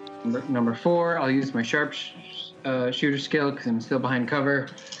 Okay. Number 4, I'll use my sharp shooter skill because I'm still behind cover.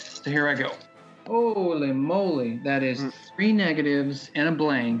 So here I go. Holy moly, that is 3 negatives and a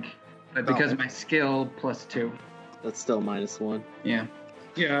blank, but because of my skill, +2. That's still -1. Yeah.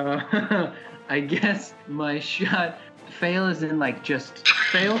 Yeah. I guess my shot fail is in like just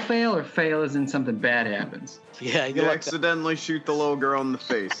fail, or fail is in something bad happens. Yeah, You accidentally shoot the little girl in the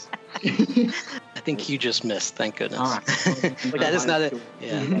face. I think you just missed, thank goodness. All right. That is not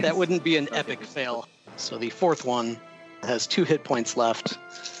that wouldn't be an epic fail. So the fourth one has 2 hit points left.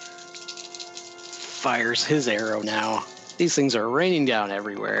 Fires his arrow now. These things are raining down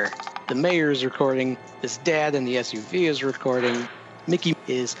everywhere. The mayor is recording. His dad in the SUV is recording. Mickey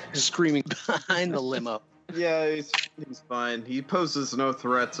is screaming behind the limo. Yeah, he's fine. He poses no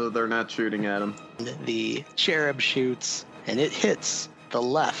threat, so they're not shooting at him. The Cherub shoots, and it hits the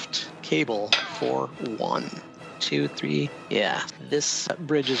left cable for 1, 2, 3. Yeah, this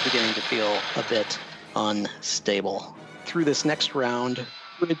bridge is beginning to feel a bit unstable. Through this next round,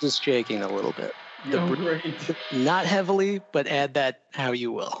 the bridge is shaking a little bit. Great. Not heavily, but add that how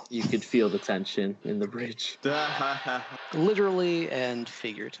you will. You could feel the tension in the bridge. Literally and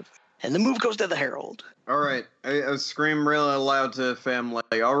figuratively. And the move goes to the Herald. All right, I scream really loud to the family.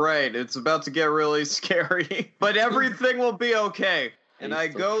 All right, it's about to get really scary, but everything will be okay. And I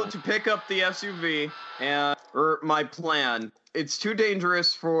go to pick up the SUV, or my plan. It's too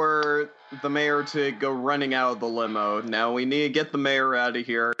dangerous for the mayor to go running out of the limo. Now we need to get the mayor out of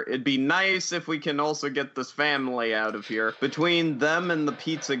here. It'd be nice if we can also get this family out of here. Between them and the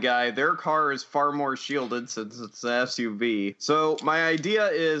pizza guy, their car is far more shielded since it's an SUV. So my idea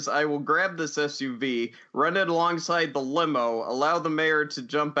is I will grab this SUV, run it alongside the limo, allow the mayor to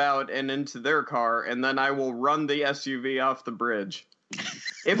jump out and into their car, and then I will run the SUV off the bridge.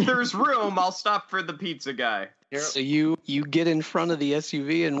 If there's room, I'll stop for the pizza guy. So you get in front of the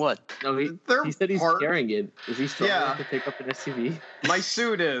SUV and what? No, he said he's carrying it. Is he struggling to pick up an SUV? My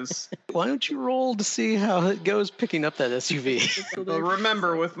suit is. Why don't you roll to see how it goes picking up that SUV? Well,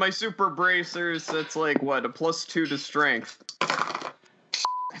 remember, with my super bracers, it's like, what, a +2 to strength.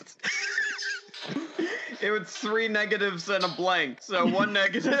 It was 3 negatives and a blank, so 1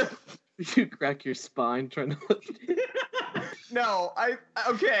 negative. You crack your spine trying to lift it. No,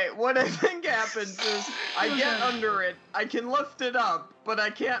 okay, what I think happens is I get under it, I can lift it up, but I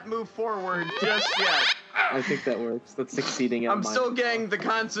can't move forward just yet. I think that works. That's succeeding at I'm still getting the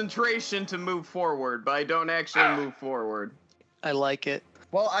concentration to move forward, but I don't actually move forward. I like it.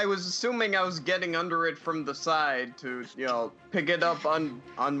 Well, I was assuming I was getting under it from the side to, pick it up on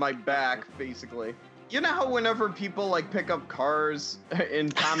my back, basically. You know how whenever people, pick up cars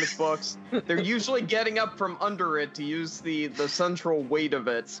in comic books, they're usually getting up from under it to use the central weight of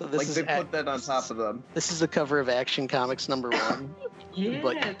it. So this they put that on top of them. This is the cover of Action Comics #1.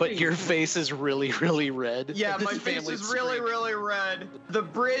 Yeah, but your face is really, really red. Yeah, my face is really, really red. The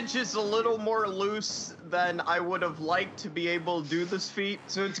bridge is a little more loose than I would have liked to be able to do this feat.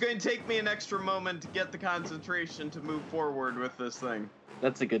 So it's going to take me an extra moment to get the concentration to move forward with this thing.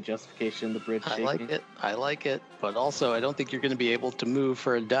 That's a good justification, the bridge shaking. I like it. But also, I don't think you're going to be able to move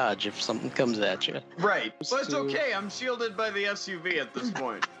for a dodge if something comes at you. Right. But it's okay. I'm shielded by the SUV at this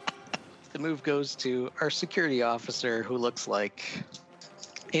point. The move goes to our security officer, who looks like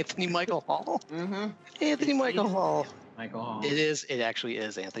Anthony Michael Hall? Mm-hmm. Anthony Michael Hall. Michael Hall. It actually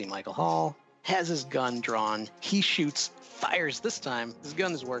is Anthony Michael Hall. Has his gun drawn. He shoots, fires this time. His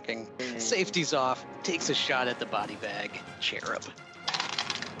gun is working. Safety's off. Takes a shot at the body bag cherub.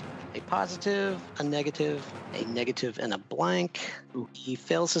 A positive, a negative, and a blank. He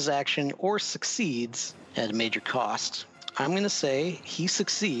fails his action or succeeds at a major cost. I'm going to say he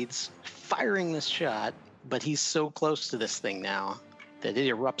succeeds firing this shot, but he's so close to this thing now that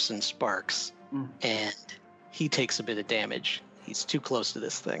it erupts in sparks, and he takes a bit of damage. He's too close to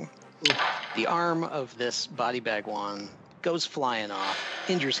this thing. The arm of this body bag one goes flying off,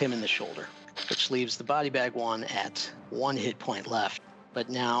 injures him in the shoulder, which leaves the body bag one at 1 hit point left. But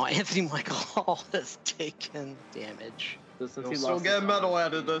now Anthony Michael Hall has taken damage. So since He'll he still lost get his metal arm,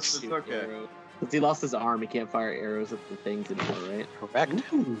 out of this. It's shoot okay. arrows. Since he lost his arm, he can't fire arrows at the things anymore, right? Correct.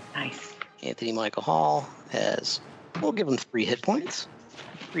 Nice. Anthony Michael Hall has, we'll give him 3 hit points.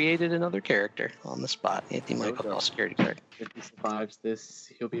 Created another character on the spot. Anthony Michael Hall, security guard. If he survives this,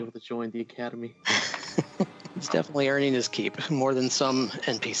 he'll be able to join the academy. He's definitely earning his keep, more than some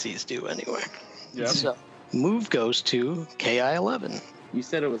NPCs do anyway. Yep. So, move goes to KI-11. You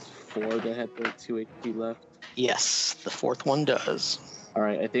said it was 4 that had the 2 HP left. Yes, the 4th one does. All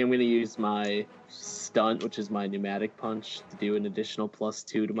right, I think I'm going to use my stunt, which is my pneumatic punch, to do an additional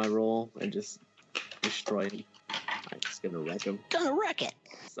 +2 to my roll and just destroy him. I'm just going to wreck him. Gonna wreck it.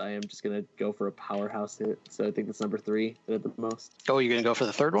 So I am just going to go for a powerhouse hit. So I think that's number 3 that had the most. Oh, you're gonna go for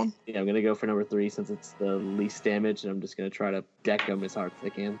the 3rd one? Yeah, I'm going to go for number 3 since it's the least damage, and I'm just going to try to deck him as hard as I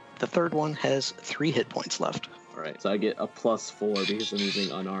can. The 3rd one has 3 hit points left. All right, so I get a +4 because I'm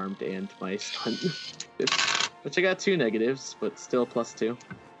using unarmed and my stunt. Which I got 2 negatives, but still +2.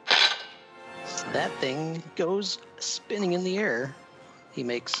 That thing goes spinning in the air. He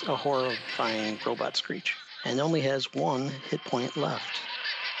makes a horrifying robot screech and only has 1 hit point left.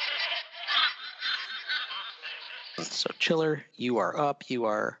 So, Chiller, you are up. You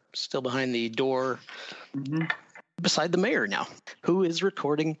are still behind the door beside the mayor now, who is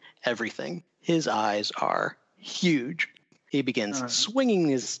recording everything. His eyes are huge. He begins swinging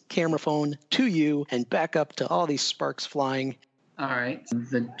his camera phone to you and back up to all these sparks flying. All right.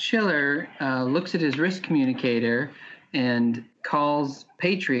 The Chiller looks at his wrist communicator and calls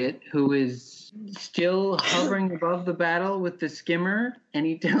Patriot, who is still hovering above the battle with the skimmer, and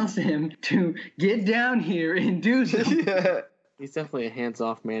he tells him to get down here and do something. Yeah. He's definitely a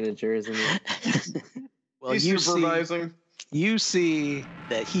hands-off manager, isn't he? Well, He's supervising. You see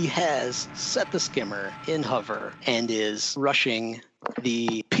that he has set the skimmer in hover and is rushing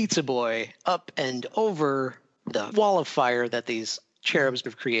the pizza boy up and over the wall of fire that these cherubs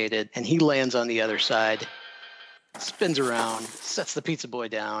have created, and he lands on the other side, spins around, sets the pizza boy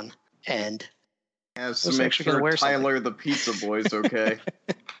down, and Has to Looks make like you're gonna sure wear Tyler the pizza boy's okay.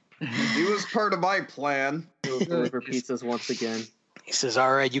 He was part of my plan. He'll deliver pizzas once again. he says,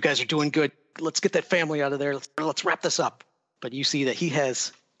 "All right, you guys are doing good. Let's get that family out of there. Let's wrap this up." But you see that he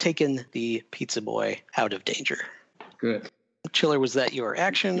has taken the pizza boy out of danger. Good. Chiller, was that your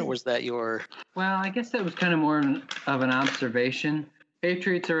action, or was that your... Well, I guess that was kind of more of an observation.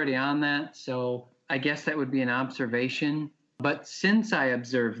 Patriot's already on that, so I guess that would be an observation. But since I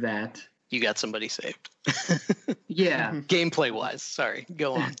observed that, You got somebody saved. yeah, Gameplay-wise, sorry.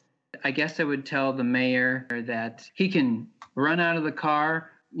 Go on. I guess I would tell the mayor that he can run out of the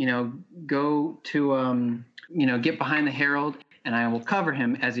car, go to, get behind the Herald, and I will cover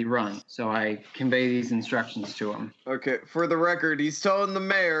him as he runs. So I convey these instructions to him. Okay, for the record, he's telling the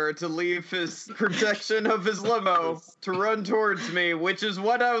mayor to leave his protection of his limo to run towards me, which is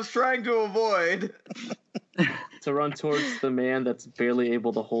what I was trying to avoid. To run towards the man that's barely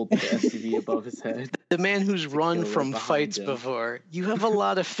able to hold the SUV above his head. The man who's run go right from behind fights him. before. You have a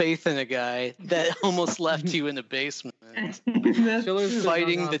lot of faith in a guy that almost left you in the basement Chiller's the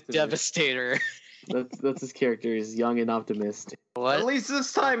fighting young the optimist. Devastator. That's his character. He's young and optimistic. At What? least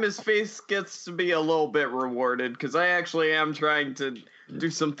this time his face gets to be a little bit rewarded, because I actually am trying to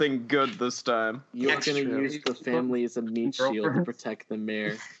do something good this time. You're That's going to true. use the family as a meat shield to protect the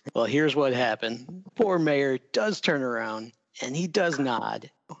mayor. Well, here's what happened. Poor mayor does turn around, and he does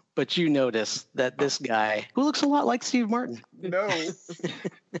nod. But you notice that this guy, who looks a lot like Steve Martin, No.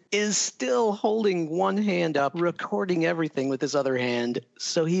 is still holding one hand up, recording everything with his other hand,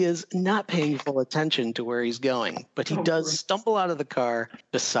 so he is not paying full attention to where he's going. But he does stumble out of the car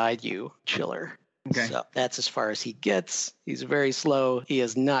beside you, Chiller. Okay. So that's as far as he gets. He's very slow. He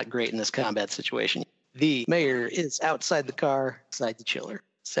is not great in this combat situation. The mayor is outside the car, beside the Chiller.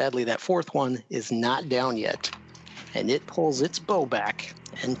 Sadly, that 4th one is not down yet, and it pulls its bow back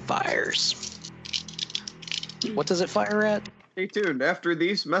and fires. What does it fire at? Stay tuned after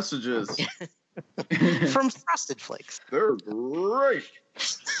these messages. From Frosted Flakes. They're great.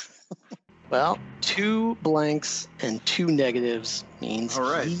 Well, 2 blanks and 2 negatives means All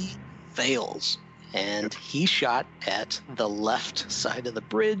right. he fails. And he shot at the left side of the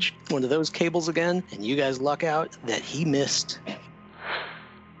bridge, one of those cables again, and you guys luck out that he missed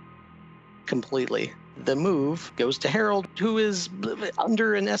completely. The move goes to Harold, who is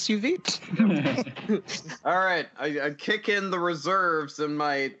under an SUV. All right, I kick in the reserves in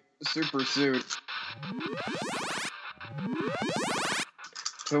my super suit.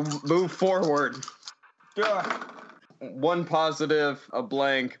 Move forward. Ugh. 1 positive, a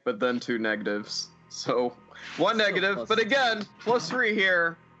blank, but then 2 negatives. So 1 negative, but again, +3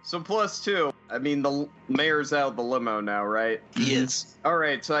 here, so +2. I mean, the mayor's out of the limo now, right? Yes. All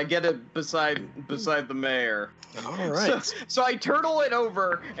right, so I get it beside the mayor. All right. So I turtle it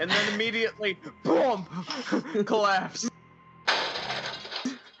over, and then immediately, boom, collapse.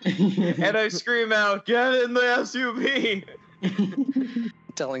 And I scream out, "Get in the SUV!"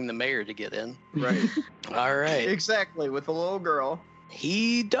 Telling the mayor to get in. Right. All right. Exactly, with a little girl.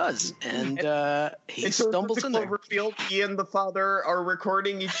 He does, and he It turns stumbles out in the there. Cloverfield, he and the father are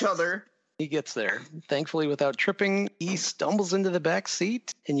recording each other. He gets there. Thankfully, without tripping, he stumbles into the back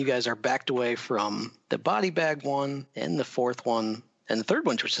seat, and you guys are backed away from the body bag one, and the 4th one, and the 3rd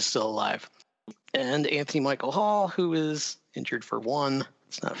one, which is still alive. And Anthony Michael Hall, who is injured for 1.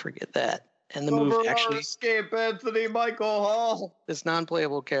 Let's not forget that. And the move Over our actually, escape, Anthony Michael Hall. this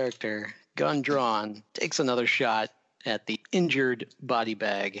non-playable character, gun drawn, takes another shot at the injured body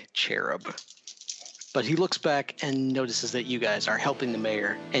bag cherub. But he looks back and notices that you guys are helping the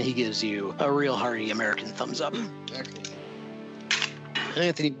mayor, and he gives you a real hearty American thumbs up.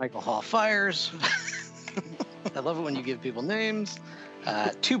 Anthony Michael Hall fires. I love it when you give people names.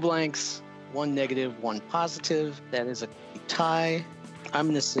 2 blanks, 1 negative, 1 positive. That is a tie. I'm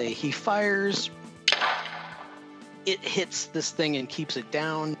going to say he fires. It hits this thing and keeps it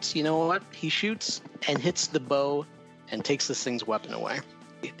down. So you know what? He shoots and hits the bow and takes this thing's weapon away.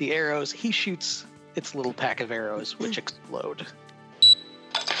 The arrows, he shoots its little pack of arrows, which explode.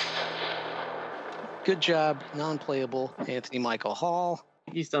 Good job, non-playable Anthony Michael Hall.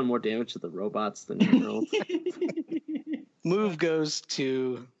 He's done more damage to the robots than Harold. Move goes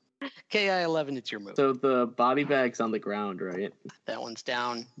to KI-11, it's your move. So the body bag's on the ground, right? That one's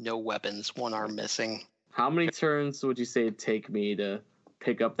down, no weapons, 1 arm missing. How many turns would you say it'd take me to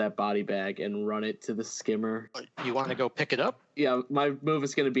pick up that body bag and run it to the skimmer? You want to go pick it up? Yeah, my move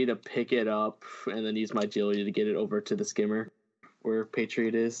is going to be to pick it up and then use my agility to get it over to the skimmer where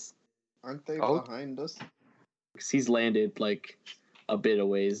Patriot is. Aren't they Oh. behind us? 'Cause he's landed like a bit of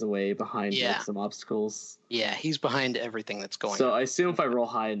ways away behind Yeah. like, some obstacles. Yeah, he's behind everything that's going So on. I assume if I roll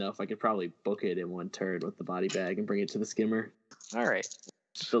high enough, I could probably book it in 1 turn with the body bag and bring it to the skimmer. All right.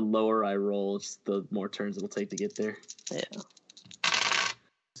 The lower I roll, just the more turns it'll take to get there. Yeah.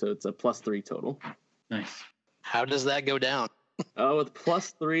 So it's a +3 total. Nice. How does that go down? With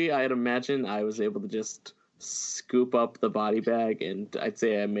 +3, I'd imagine I was able to just scoop up the body bag, and I'd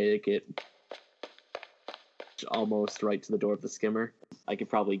say I make it almost right to the door of the skimmer. I could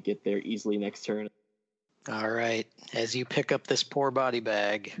probably get there easily next turn. All right. As you pick up this poor body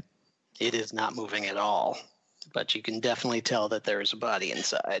bag, it is not moving at all. But you can definitely tell that there is a body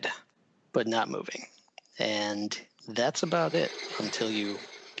inside, but not moving. And that's about it until you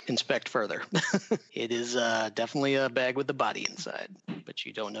inspect further. It is definitely a bag with the body inside, but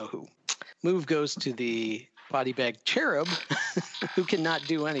you don't know who. Move goes to the body bag cherub, who cannot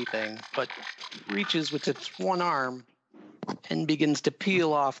do anything, but reaches with its 1 arm and begins to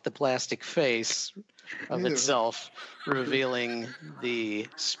peel off the plastic face of Ew. itself, revealing the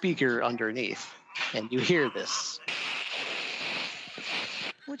speaker underneath. And you hear this,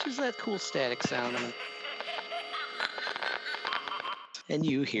 which is that cool static sound. And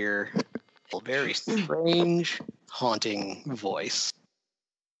you hear a very strange, haunting voice.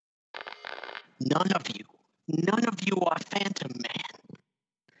 None of you are Phantom Man.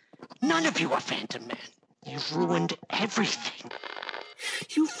 None of you are Phantom Man. You've ruined everything.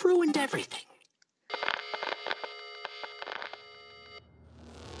 You've ruined everything.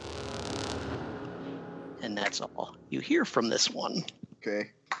 And that's all you hear from this one.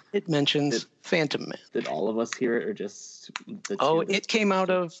 Okay. It mentions It- Phantom Man. Did all of us hear it, or just the Oh, two? it came out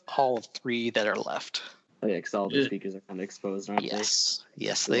of all 3 that are left. Oh, yeah, 'cause all the Yeah. speakers are kind of exposed, aren't Yes,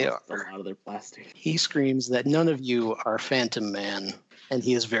 yes, they? they lost are. a lot of their plastic. He screams that none of you are Phantom Man, and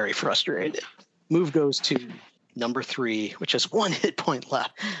he is very frustrated. Move goes to number 3, which has 1 hit point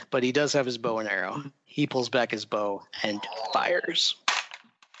left, but he does have his bow and arrow. He pulls back his bow and fires,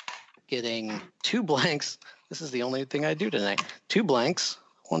 getting 2 blanks, This is the only thing I do tonight. 2 blanks,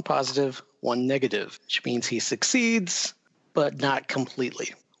 1 positive, 1 negative, which means he succeeds, but not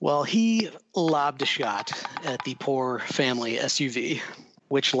completely. Well, he lobbed a shot at the poor family SUV,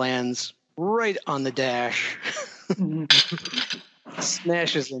 which lands right on the dash,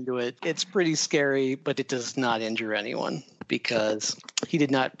 smashes into it. It's pretty scary, but it does not injure anyone because he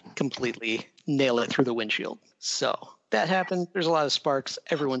did not completely nail it through the windshield. So that happened. There's a lot of sparks.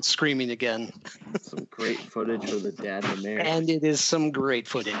 Everyone's screaming again. Some great footage for the dad and the mayor. And it is some great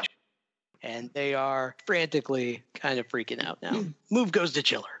footage. And they are frantically kind of freaking out now. Move goes to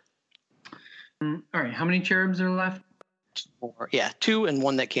Chiller. All right, how many cherubs are left? 2 and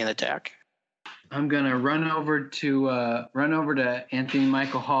 1 that can't attack. I'm gonna run over to Anthony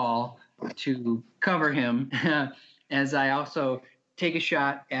Michael Hall to cover him, as I also take a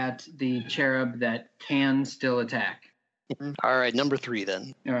shot at the cherub that can still attack. All right, number 3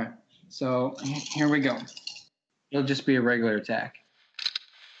 then. All right, so here we go. It'll just be a regular attack.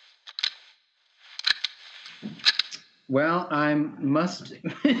 Well,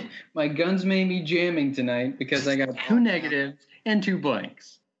 my guns may be jamming tonight because I got 2 negatives and 2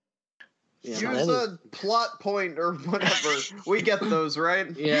 blanks. Yeah, Use a plot point or whatever. We get those, right?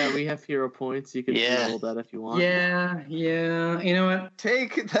 yeah, we have hero points. You can roll that if you want. Yeah. You know what?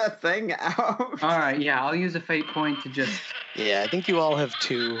 Take that thing out. All right, yeah, I'll use a fate point to just. Yeah, I think you all have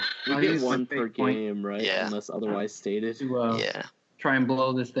 2. We I'll get use 1 the per fate point. game, right? Yeah. Unless otherwise stated. To Yeah. try and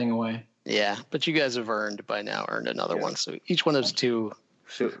blow this thing away. Yeah, but you guys have earned another one. So each one has 2.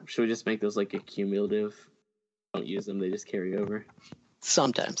 Should we just make those like a cumulative? Don't use them; they just carry over.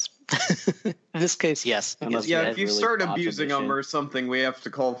 Sometimes. In this case, yes. Unless Yeah, you if you really start botch abusing the them mission. or something, we have to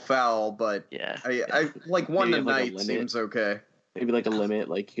call foul. But Yeah. I like 1 Maybe a have, like, a night limit. seems okay. Maybe like a limit,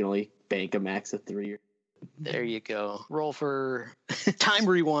 like you can only bank a max of 3. There you go. Roll for time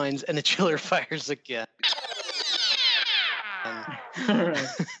rewinds and the Chiller fires again. And All right.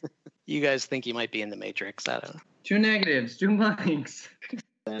 you guys think you might be in the Matrix. I don't know. 2 negatives, 2 blanks.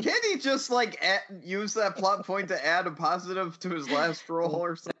 Can't he just use that plot point to add a positive to his last roll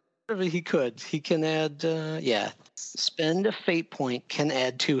or something? He could. He can add, spend a fate point, can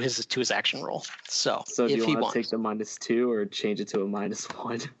add to his action roll. So So do if you he want to wants. take the -2 or change it to a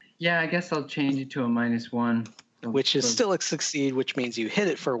 -1? Yeah, I guess I'll change it to a -1. Which is still a succeed, which means you hit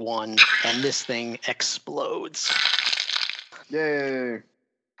it for 1, and this thing explodes. Yay.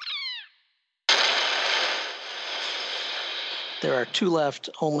 There are 2 left.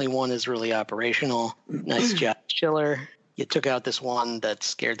 Only 1 is really operational. Nice job, Chiller. You took out this one that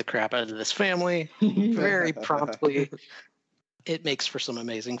scared the crap out of this family very promptly. It makes for some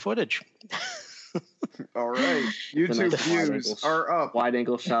amazing footage. All right. YouTube nice wide views angles. are up. Wide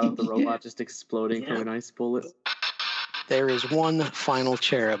angle shot of the robot just exploding from an ice bullet. There is 1 final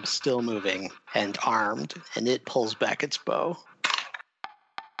cherub still moving and armed, and it pulls back its bow.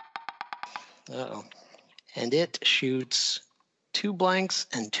 Uh-oh. And it shoots 2 blanks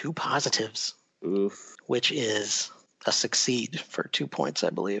and 2 positives, Oof. which is a succeed for 2 points, I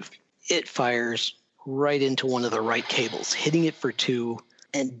believe. It fires right into one of the right cables, hitting it for 2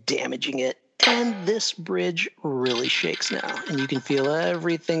 and damaging it. And this bridge really shakes now, and you can feel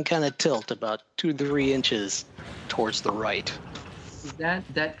everything kind of tilt about 2 to 3 inches towards the right. Does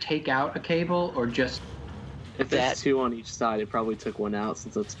that take out a cable or just? If That- there's 2 on each side, it probably took 1 out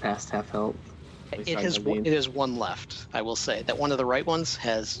since it's past half health. At least It I has mean. it has 1 left. I will say that one of the right ones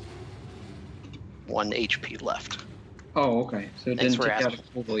has 1 HP left. Oh, okay. So it Thanks didn't for take out a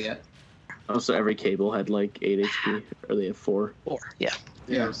asking. cable yet. Oh, so every cable had like 8 HP, or they have 4. 4, yeah.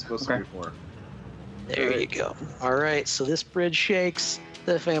 Yeah, it was supposed to Okay. be 4. There you go. All right, so this bridge shakes.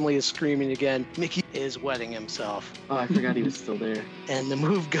 The family is screaming again. Mickey is wetting himself, Oh, I forgot he was still there. and the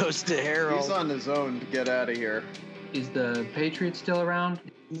move goes to Harold. He's on his own to get out of here. Is the Patriot still around?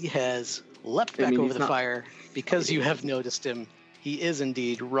 He has leapt I back mean, over he's the not- fire because you have noticed him. He is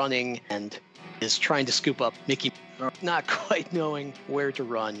indeed running and is trying to scoop up Mickey, not quite knowing where to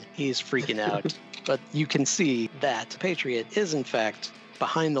run. He's freaking out. But you can see that Patriot is, in fact,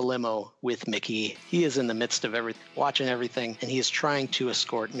 behind the limo with Mickey. He is in the midst of watching everything, and he is trying to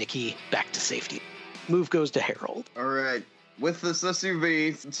escort Mickey back to safety. Move goes to Harold. All right. With this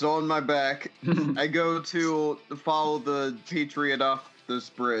SUV, it's on my back. I go to follow the Patriot off this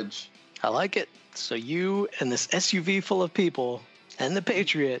bridge. I like it. So you and this SUV full of people and the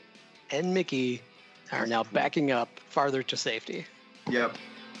Patriot and Mickey are now backing up farther to safety. Yep.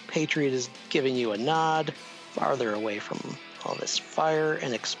 Patriot is giving you a nod farther away from all this fire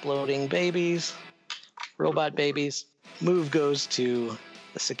and exploding babies, robot babies. Move goes to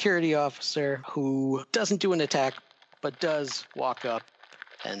the security officer who doesn't do an attack, but does walk up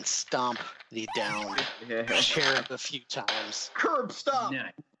and stomp the downed cherub a few times. Curb stop.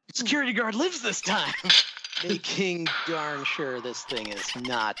 Nice. Security guard lives this time, making darn sure this thing is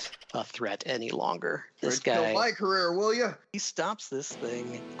not a threat any longer. This Try to kill guy, my career, will you? he stomps this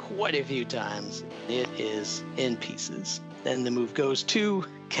thing quite a few times. It is in pieces. Then the move goes to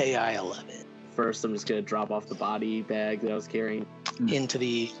KI-11 First, I'm just gonna drop off the body bag that I was carrying. into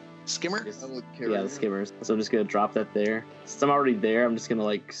the skimmer. Just- I would yeah, carry the it. skimmers. So I'm just gonna drop that there. Since I'm already there, I'm just gonna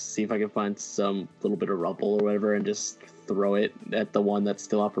like see if I can find some little bit of rubble or whatever and just throw it at the one that's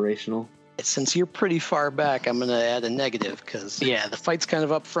still operational. Since you're pretty far back, I'm going to add a negative because, yeah, the fight's kind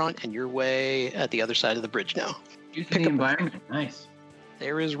of up front and you're way at the other side of the bridge now. Use Pick the up- environment. Nice.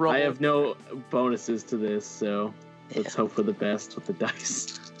 There is rubble. I have no bonuses to this, so let's Yeah. hope for the best with the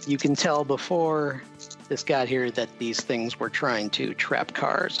dice. You can tell before this got here that these things were trying to trap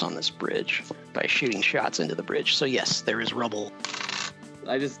cars on this bridge by shooting shots into the bridge. So, yes, there is rubble.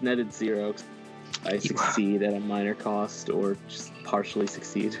 I just netted 0. I succeed at a minor cost or just partially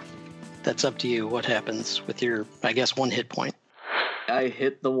succeed. That's up to you. What happens with your, I guess, 1 hit point? I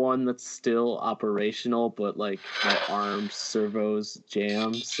hit the one that's still operational, but like my arm servos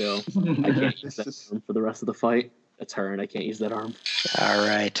jam, so I can't use that arm for the rest of the fight. A turn, I can't use that arm. All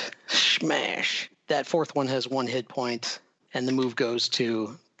right. Smash. That 4th one has 1 hit point, and the move goes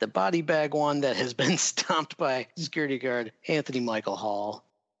to the body bag one that has been stomped by security guard Anthony Michael Hall.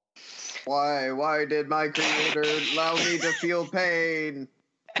 Why did my creator allow me to feel pain?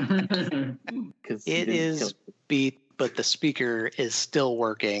 Because It is beat, but the speaker is still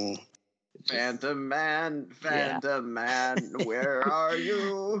working. Phantom Man, Yeah. Phantom Man, where are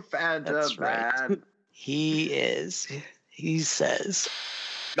you, Phantom That's right. Man? He says,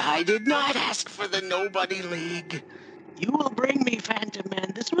 I did not ask for the Nobody League. You will bring me Phantom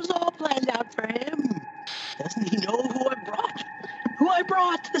Man. This was all planned out for him. Doesn't he know who I brought? Who I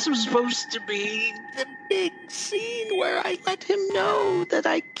brought? This was supposed to be the big scene where I let him know that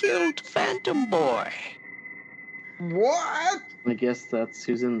I killed Phantom Boy. What? I guess that's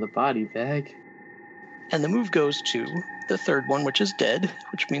who's in the body bag. And the move goes to the 3rd one, which is dead,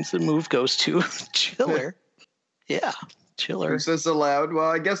 which means the move goes to Chiller. Yeah, Chiller. Who says aloud? Well,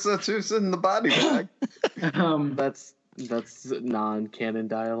 I guess that's who's in the body bag. That's non-canon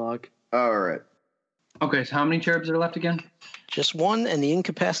dialogue. All right. Okay, so how many cherubs are left again? Just one, and the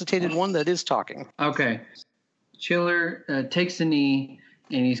incapacitated one that is talking. Okay. Chiller takes a knee,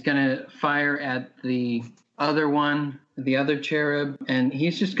 and he's going to fire at the other one, the other cherub, and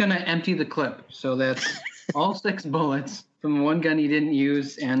he's just going to empty the clip. So that's all 6 bullets from the one gun he didn't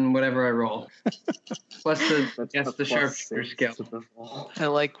use and whatever I roll. Plus the, That's yes, a the plus sharpshooter 6 skill. to the roll. I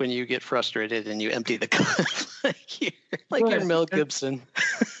like when you get frustrated and you empty the clip like you're Right. Mel Gibson.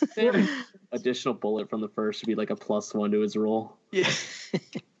 Additional bullet from the first would be like a +1 to his roll. Yeah.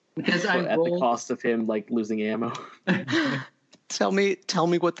 Because But I at the rolled. cost of him like losing ammo. Tell me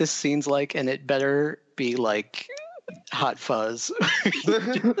what this scene's like, and it better be like Hot Fuzz.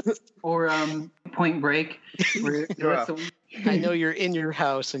 Or Point Break. Where Yeah. I know you're in your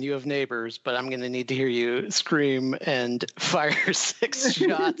house and you have neighbors, but I'm going to need to hear you scream and fire 6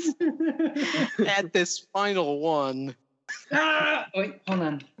 shots at this final one. Ah! Wait, hold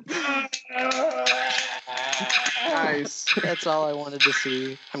on. Nice. That's all I wanted to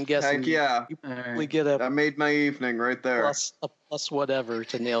see. I'm guessing Heck yeah. you All probably right. get a That made my evening right there. plus whatever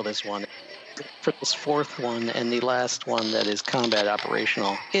to nail this one. For this 4th one and the last one that is combat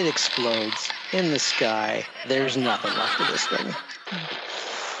operational, it explodes in the sky. There's nothing left of this thing.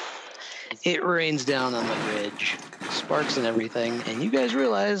 It rains down on the bridge, sparks and everything, and you guys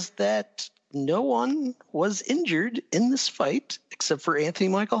realize that no one was injured in this fight except for Anthony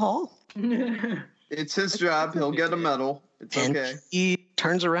Michael Hall. It's his job. He'll get a medal. It's And okay. he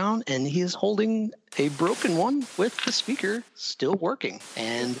turns around and he is holding a broken one with the speaker still working.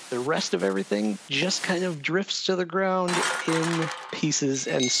 And the rest of everything just kind of drifts to the ground in pieces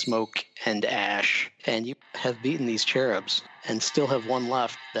and smoke and ash. And you have beaten these cherubs and still have one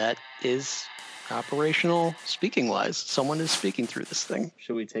left that is operational speaking wise. Someone is speaking through this thing.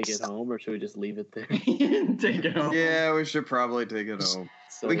 Should we take it home or should we just leave it there? Take it home. Yeah, we should probably take it home.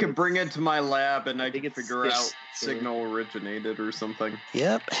 So We could bring it to my lab and I think can it's figure out just- signal originated or something.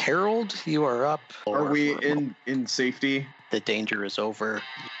 Yep, Harold, you are up. Are we For a moment. in safety? The danger is over.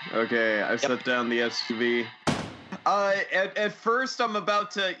 Okay, I set down the SUV. At first I'm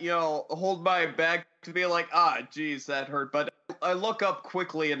about to, hold my back to be like, geez, that hurt. But I look up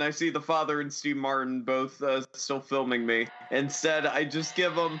quickly and I see the father and Steve Martin both still filming me. Instead, I just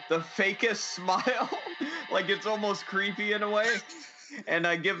give them the fakest smile, like it's almost creepy in a way. And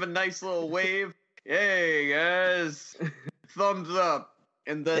I give a nice little wave. Hey guys, thumbs up.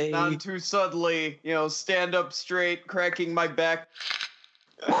 And then not too subtly, stand up straight, cracking my back.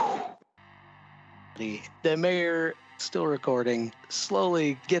 The mayor, still recording,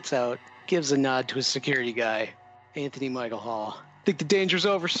 slowly gets out, gives a nod to his security guy, Anthony Michael Hall. Think the danger's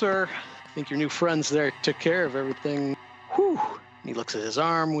over, sir. Think your new friends there took care of everything. Whew. He looks at his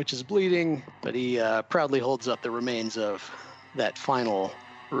arm, which is bleeding, but he proudly holds up the remains of that final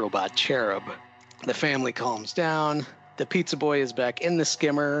robot cherub. The family calms down. The pizza boy is back in the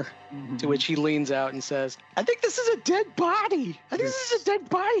skimmer, to which he leans out and says, I think this is a dead body. I think this is a dead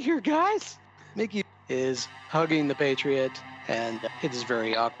body here, guys. Mickey is hugging the Patriot, and it is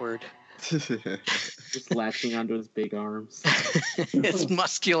very awkward. Just latching onto his big arms. His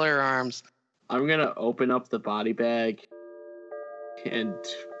muscular arms. I'm going to open up the body bag and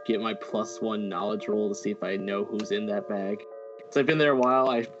get my +1 knowledge roll to see if I know who's in that bag. So I've been there a while.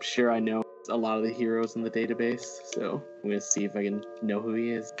 I'm sure I know a lot of the heroes in the database. So I'm going to see if I can know who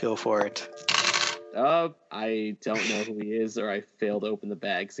he is. Go for it. I don't know who he is, or I failed to open the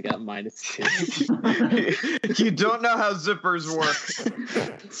bag, so I got -2. You don't know how zippers work.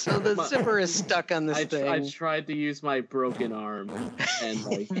 So the zipper is stuck on this thing. I tried to use my broken arm, and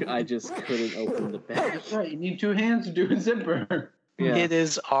I just couldn't open the bag. That's right. You need 2 hands to do a zipper. Yeah. It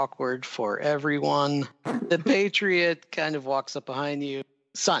is awkward for everyone. The Patriot kind of walks up behind you.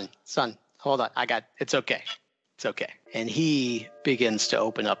 Son, hold on. It's okay. It's okay. And he begins to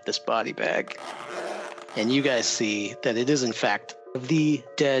open up this body bag. And you guys see that it is, in fact, the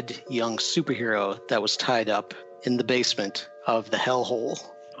dead young superhero that was tied up in the basement of the hellhole.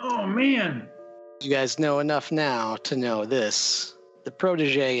 Oh, man. You guys know enough now to know this. The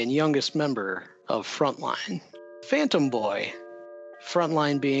protege and youngest member of Frontline, Phantom Boy.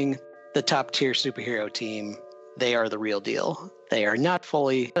 Frontline being the top-tier superhero team. They are the real deal. They are not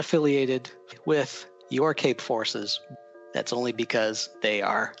fully affiliated with your Cape Forces. That's only because they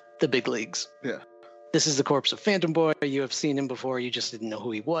are the big leagues. Yeah. This is the corpse of Phantom Boy. You have seen him before. You just didn't know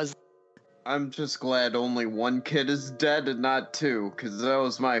who he was. I'm just glad only one kid is dead and not 2, because that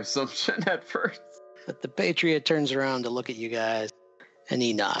was my assumption at first. But the Patriot turns around to look at you guys, and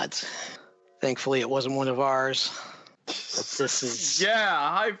he nods. Thankfully, it wasn't one of ours. But this is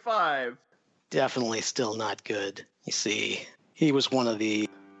high five. Definitely still not good. You see, he was one of the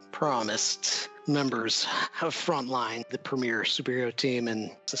promised members of Frontline, the premier superhero team,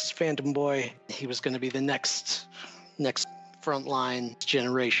 and this Phantom Boy, he was going to be the next Frontline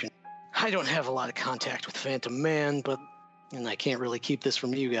generation. I don't have a lot of contact with Phantom Man, and I can't really keep this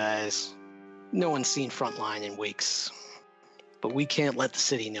from you guys. No one's seen Frontline in weeks. But we can't let the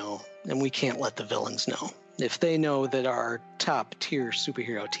city know, and we can't let the villains know. If they know that our top-tier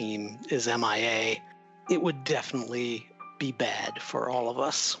superhero team is MIA, it would definitely be bad for all of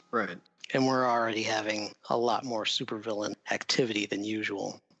us. Right. And we're already having a lot more supervillain activity than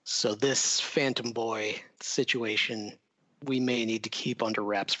usual. So this Phantom Boy situation, we may need to keep under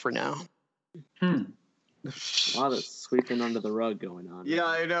wraps for now. A lot of sweeping under the rug going on. Yeah,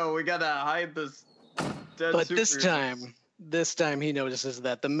 I know. We gotta hide this dead But superhero. this time he notices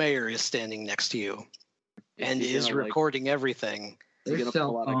that the mayor is standing next to you and he is gonna, recording everything. Is he Their gonna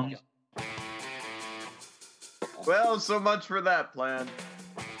cell pull out phones. Well, so much for that plan.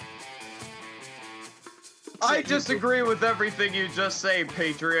 I disagree with everything you just say,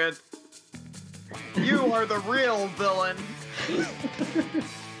 Patriot. You are the real villain.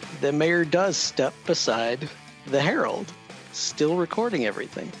 The mayor does step beside the Herald, still recording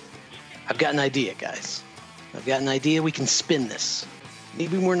everything. I've got an idea, guys. I've got an idea. We can spin this.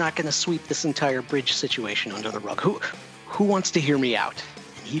 Maybe we're not going to sweep this entire bridge situation under the rug. Who wants to hear me out?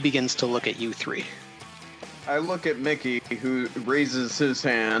 And he begins to look at you 3. I look at Mickey, who raises his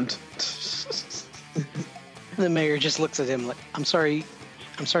hand. The mayor just looks at him like, I'm sorry,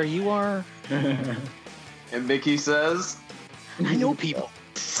 you are? And Mickey says, I know people.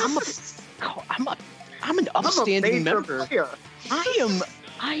 I'm an upstanding member.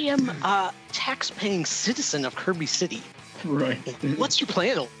 I am a tax-paying citizen of Kirby City. Right. What's your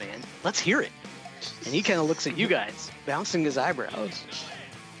plan, old man? Let's hear it. And he kind of looks at you guys, bouncing his eyebrows.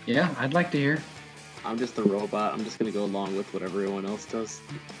 Yeah, I'd like to hear. I'm just a robot. I'm just gonna go along with what everyone else does.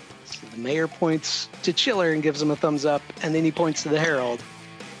 The mayor points to Chiller and gives him a thumbs up, and then he points to the Herald.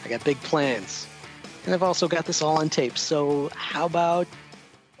 I got big plans. And I've also got this all on tape, so how about...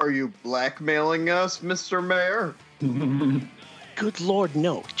 Are you blackmailing us, Mr. Mayor? Good Lord,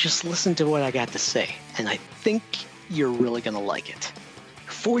 no. Just listen to what I got to say, and I think you're really going to like it.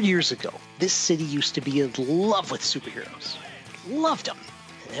 4 years ago, this city used to be in love with superheroes. Loved them.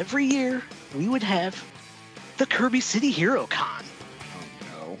 And every year, we would have the Kirby City Hero Con.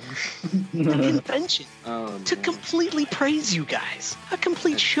 Oh, A convention Oh, to no. completely praise you guys. A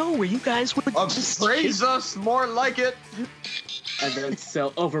complete show where you guys would just Praise us, more like it. And then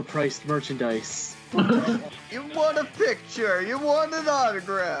sell overpriced merchandise. You want a picture. You want an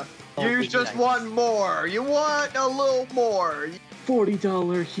autograph. Oh, You big just nice. want more. You want a little more.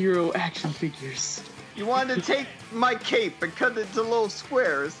 $40 hero action figures. You want to take my cape and cut it into little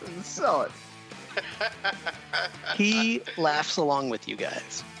squares and sell it. He laughs along with you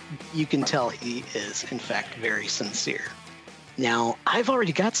guys. You can tell he is, in fact, very sincere. Now, I've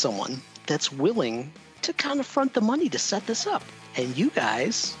already got someone that's willing to kind of front the money to set this up. And you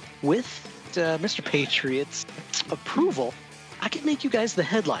guys, with Mr. Patriot's approval, I could make you guys the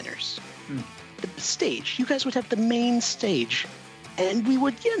headliners. The stage. You guys would have the main stage. And we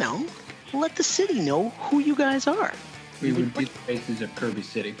would, let the city know who you guys are. We would be the faces of Kirby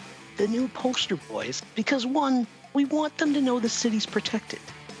City. The new poster boys, because one, we want them to know the city's protected.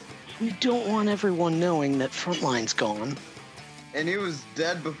 We don't want everyone knowing that Frontline's gone. And he was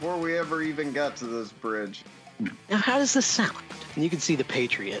dead before we ever even got to this bridge. Now, how does this sound? And you can see the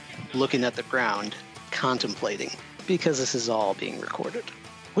Patriot looking at the ground, contemplating, because this is all being recorded.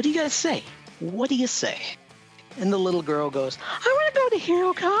 What do you guys say? What do you say? And the little girl goes, I want to go to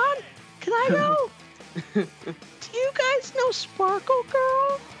HeroCon. Can I go? Do you guys know Sparkle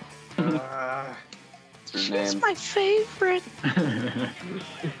Girl? She's my favorite.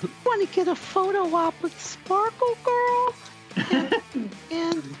 Want to get a photo op with Sparkle Girl?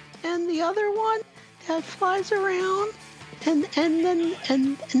 And the other one that flies around, and then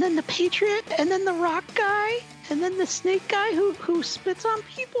the Patriot, and then the rock guy, and then the snake guy who spits on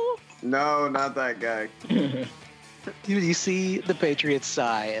people. No, not that guy. You see the Patriot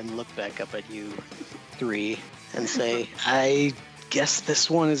sigh and look back up at you three and say, I guess this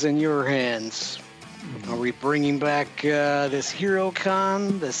one is in your hands. Are we bringing back this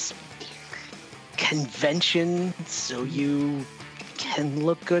HeroCon, this convention, so you can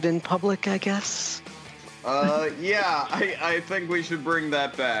look good in public, I guess? Yeah, I think we should bring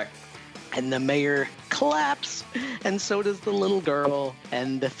that back. And the mayor claps, and so does the little girl,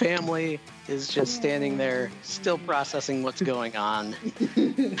 and the family is just standing there, still processing what's going on.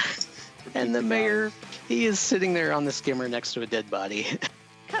 And the mayor, he is sitting there on the skimmer next to a dead body.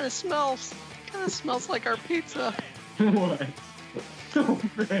 Kind of smells like our pizza. What? So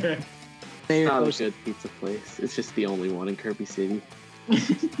bad. Mayor Not a goes, good pizza place. It's just the only one in Kirby City.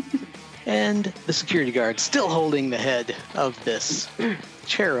 and the security guard, still holding the head of this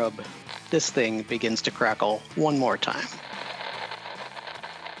cherub, this thing begins to crackle one more time.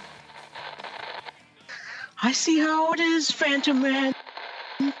 I see how it is, Phantom Man.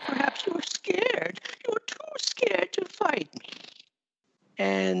 Perhaps you're scared. You're too scared to fight me.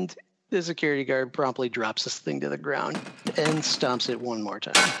 And the security guard promptly drops this thing to the ground and stomps it one more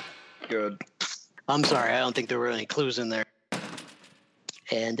time. Good. I'm sorry, I don't think there were any clues in there.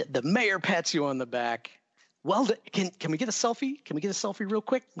 And the mayor pats you on the back. Well, can we get a selfie? Can we get a selfie real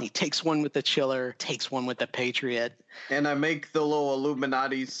quick? And he takes one with the Chiller, takes one with the Patriot. And I make the little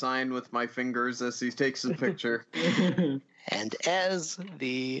Illuminati sign with my fingers as he takes a picture. And as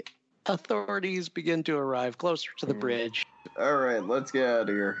the authorities begin to arrive closer to the bridge, All right, let's get out of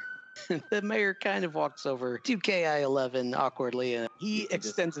here. the mayor kind of walks over to KI-11 awkwardly, and he Just-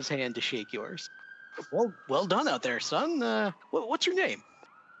 extends his hand to shake yours. Well done out there, son. What's your name?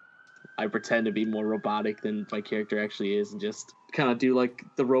 I pretend to be more robotic than my character actually is and just kind of do like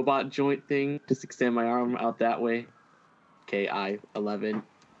the robot joint thing. Just extend my arm out that way. KI-11.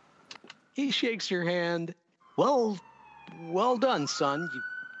 He shakes your hand. Well done, son.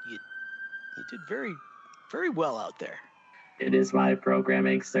 You did very, very well out there. It is my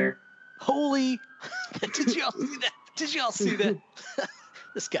programming, sir. Holy! Did y'all see that? Did y'all see that?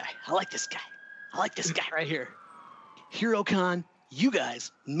 This guy. I like this guy. I like this guy right here. HeroCon, you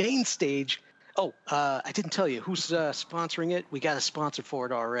guys, main stage. Oh, I didn't tell you who's sponsoring it. We got a sponsor for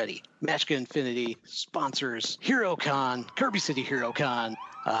it already. Matchka Infinity sponsors HeroCon, Kirby City HeroCon.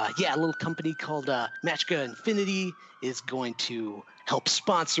 A little company called Matchka Infinity is going to help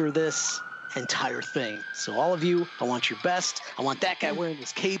sponsor this entire thing. So all of you, I want your best. I want that guy wearing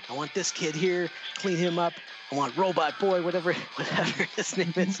his cape. I want this kid here, clean him up. I want Robot Boy, whatever his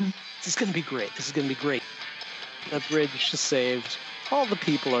name is. This is going to be great. This is going to be great. The bridge is saved. All the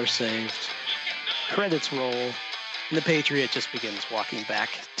people are saved. Credits roll. And the Patriot just begins walking back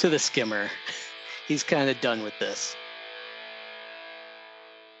to the skimmer. He's kind of done with this.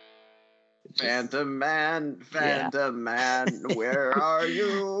 Phantom Man, where are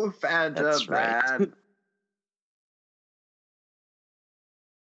you? Phantom That's right. Man.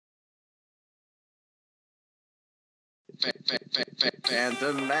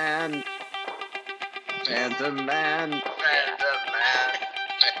 Phantom Man. Phantom Man.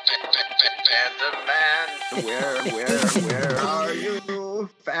 Phantom Man. Where are you?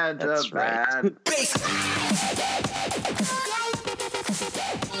 Phantom That's right. Man.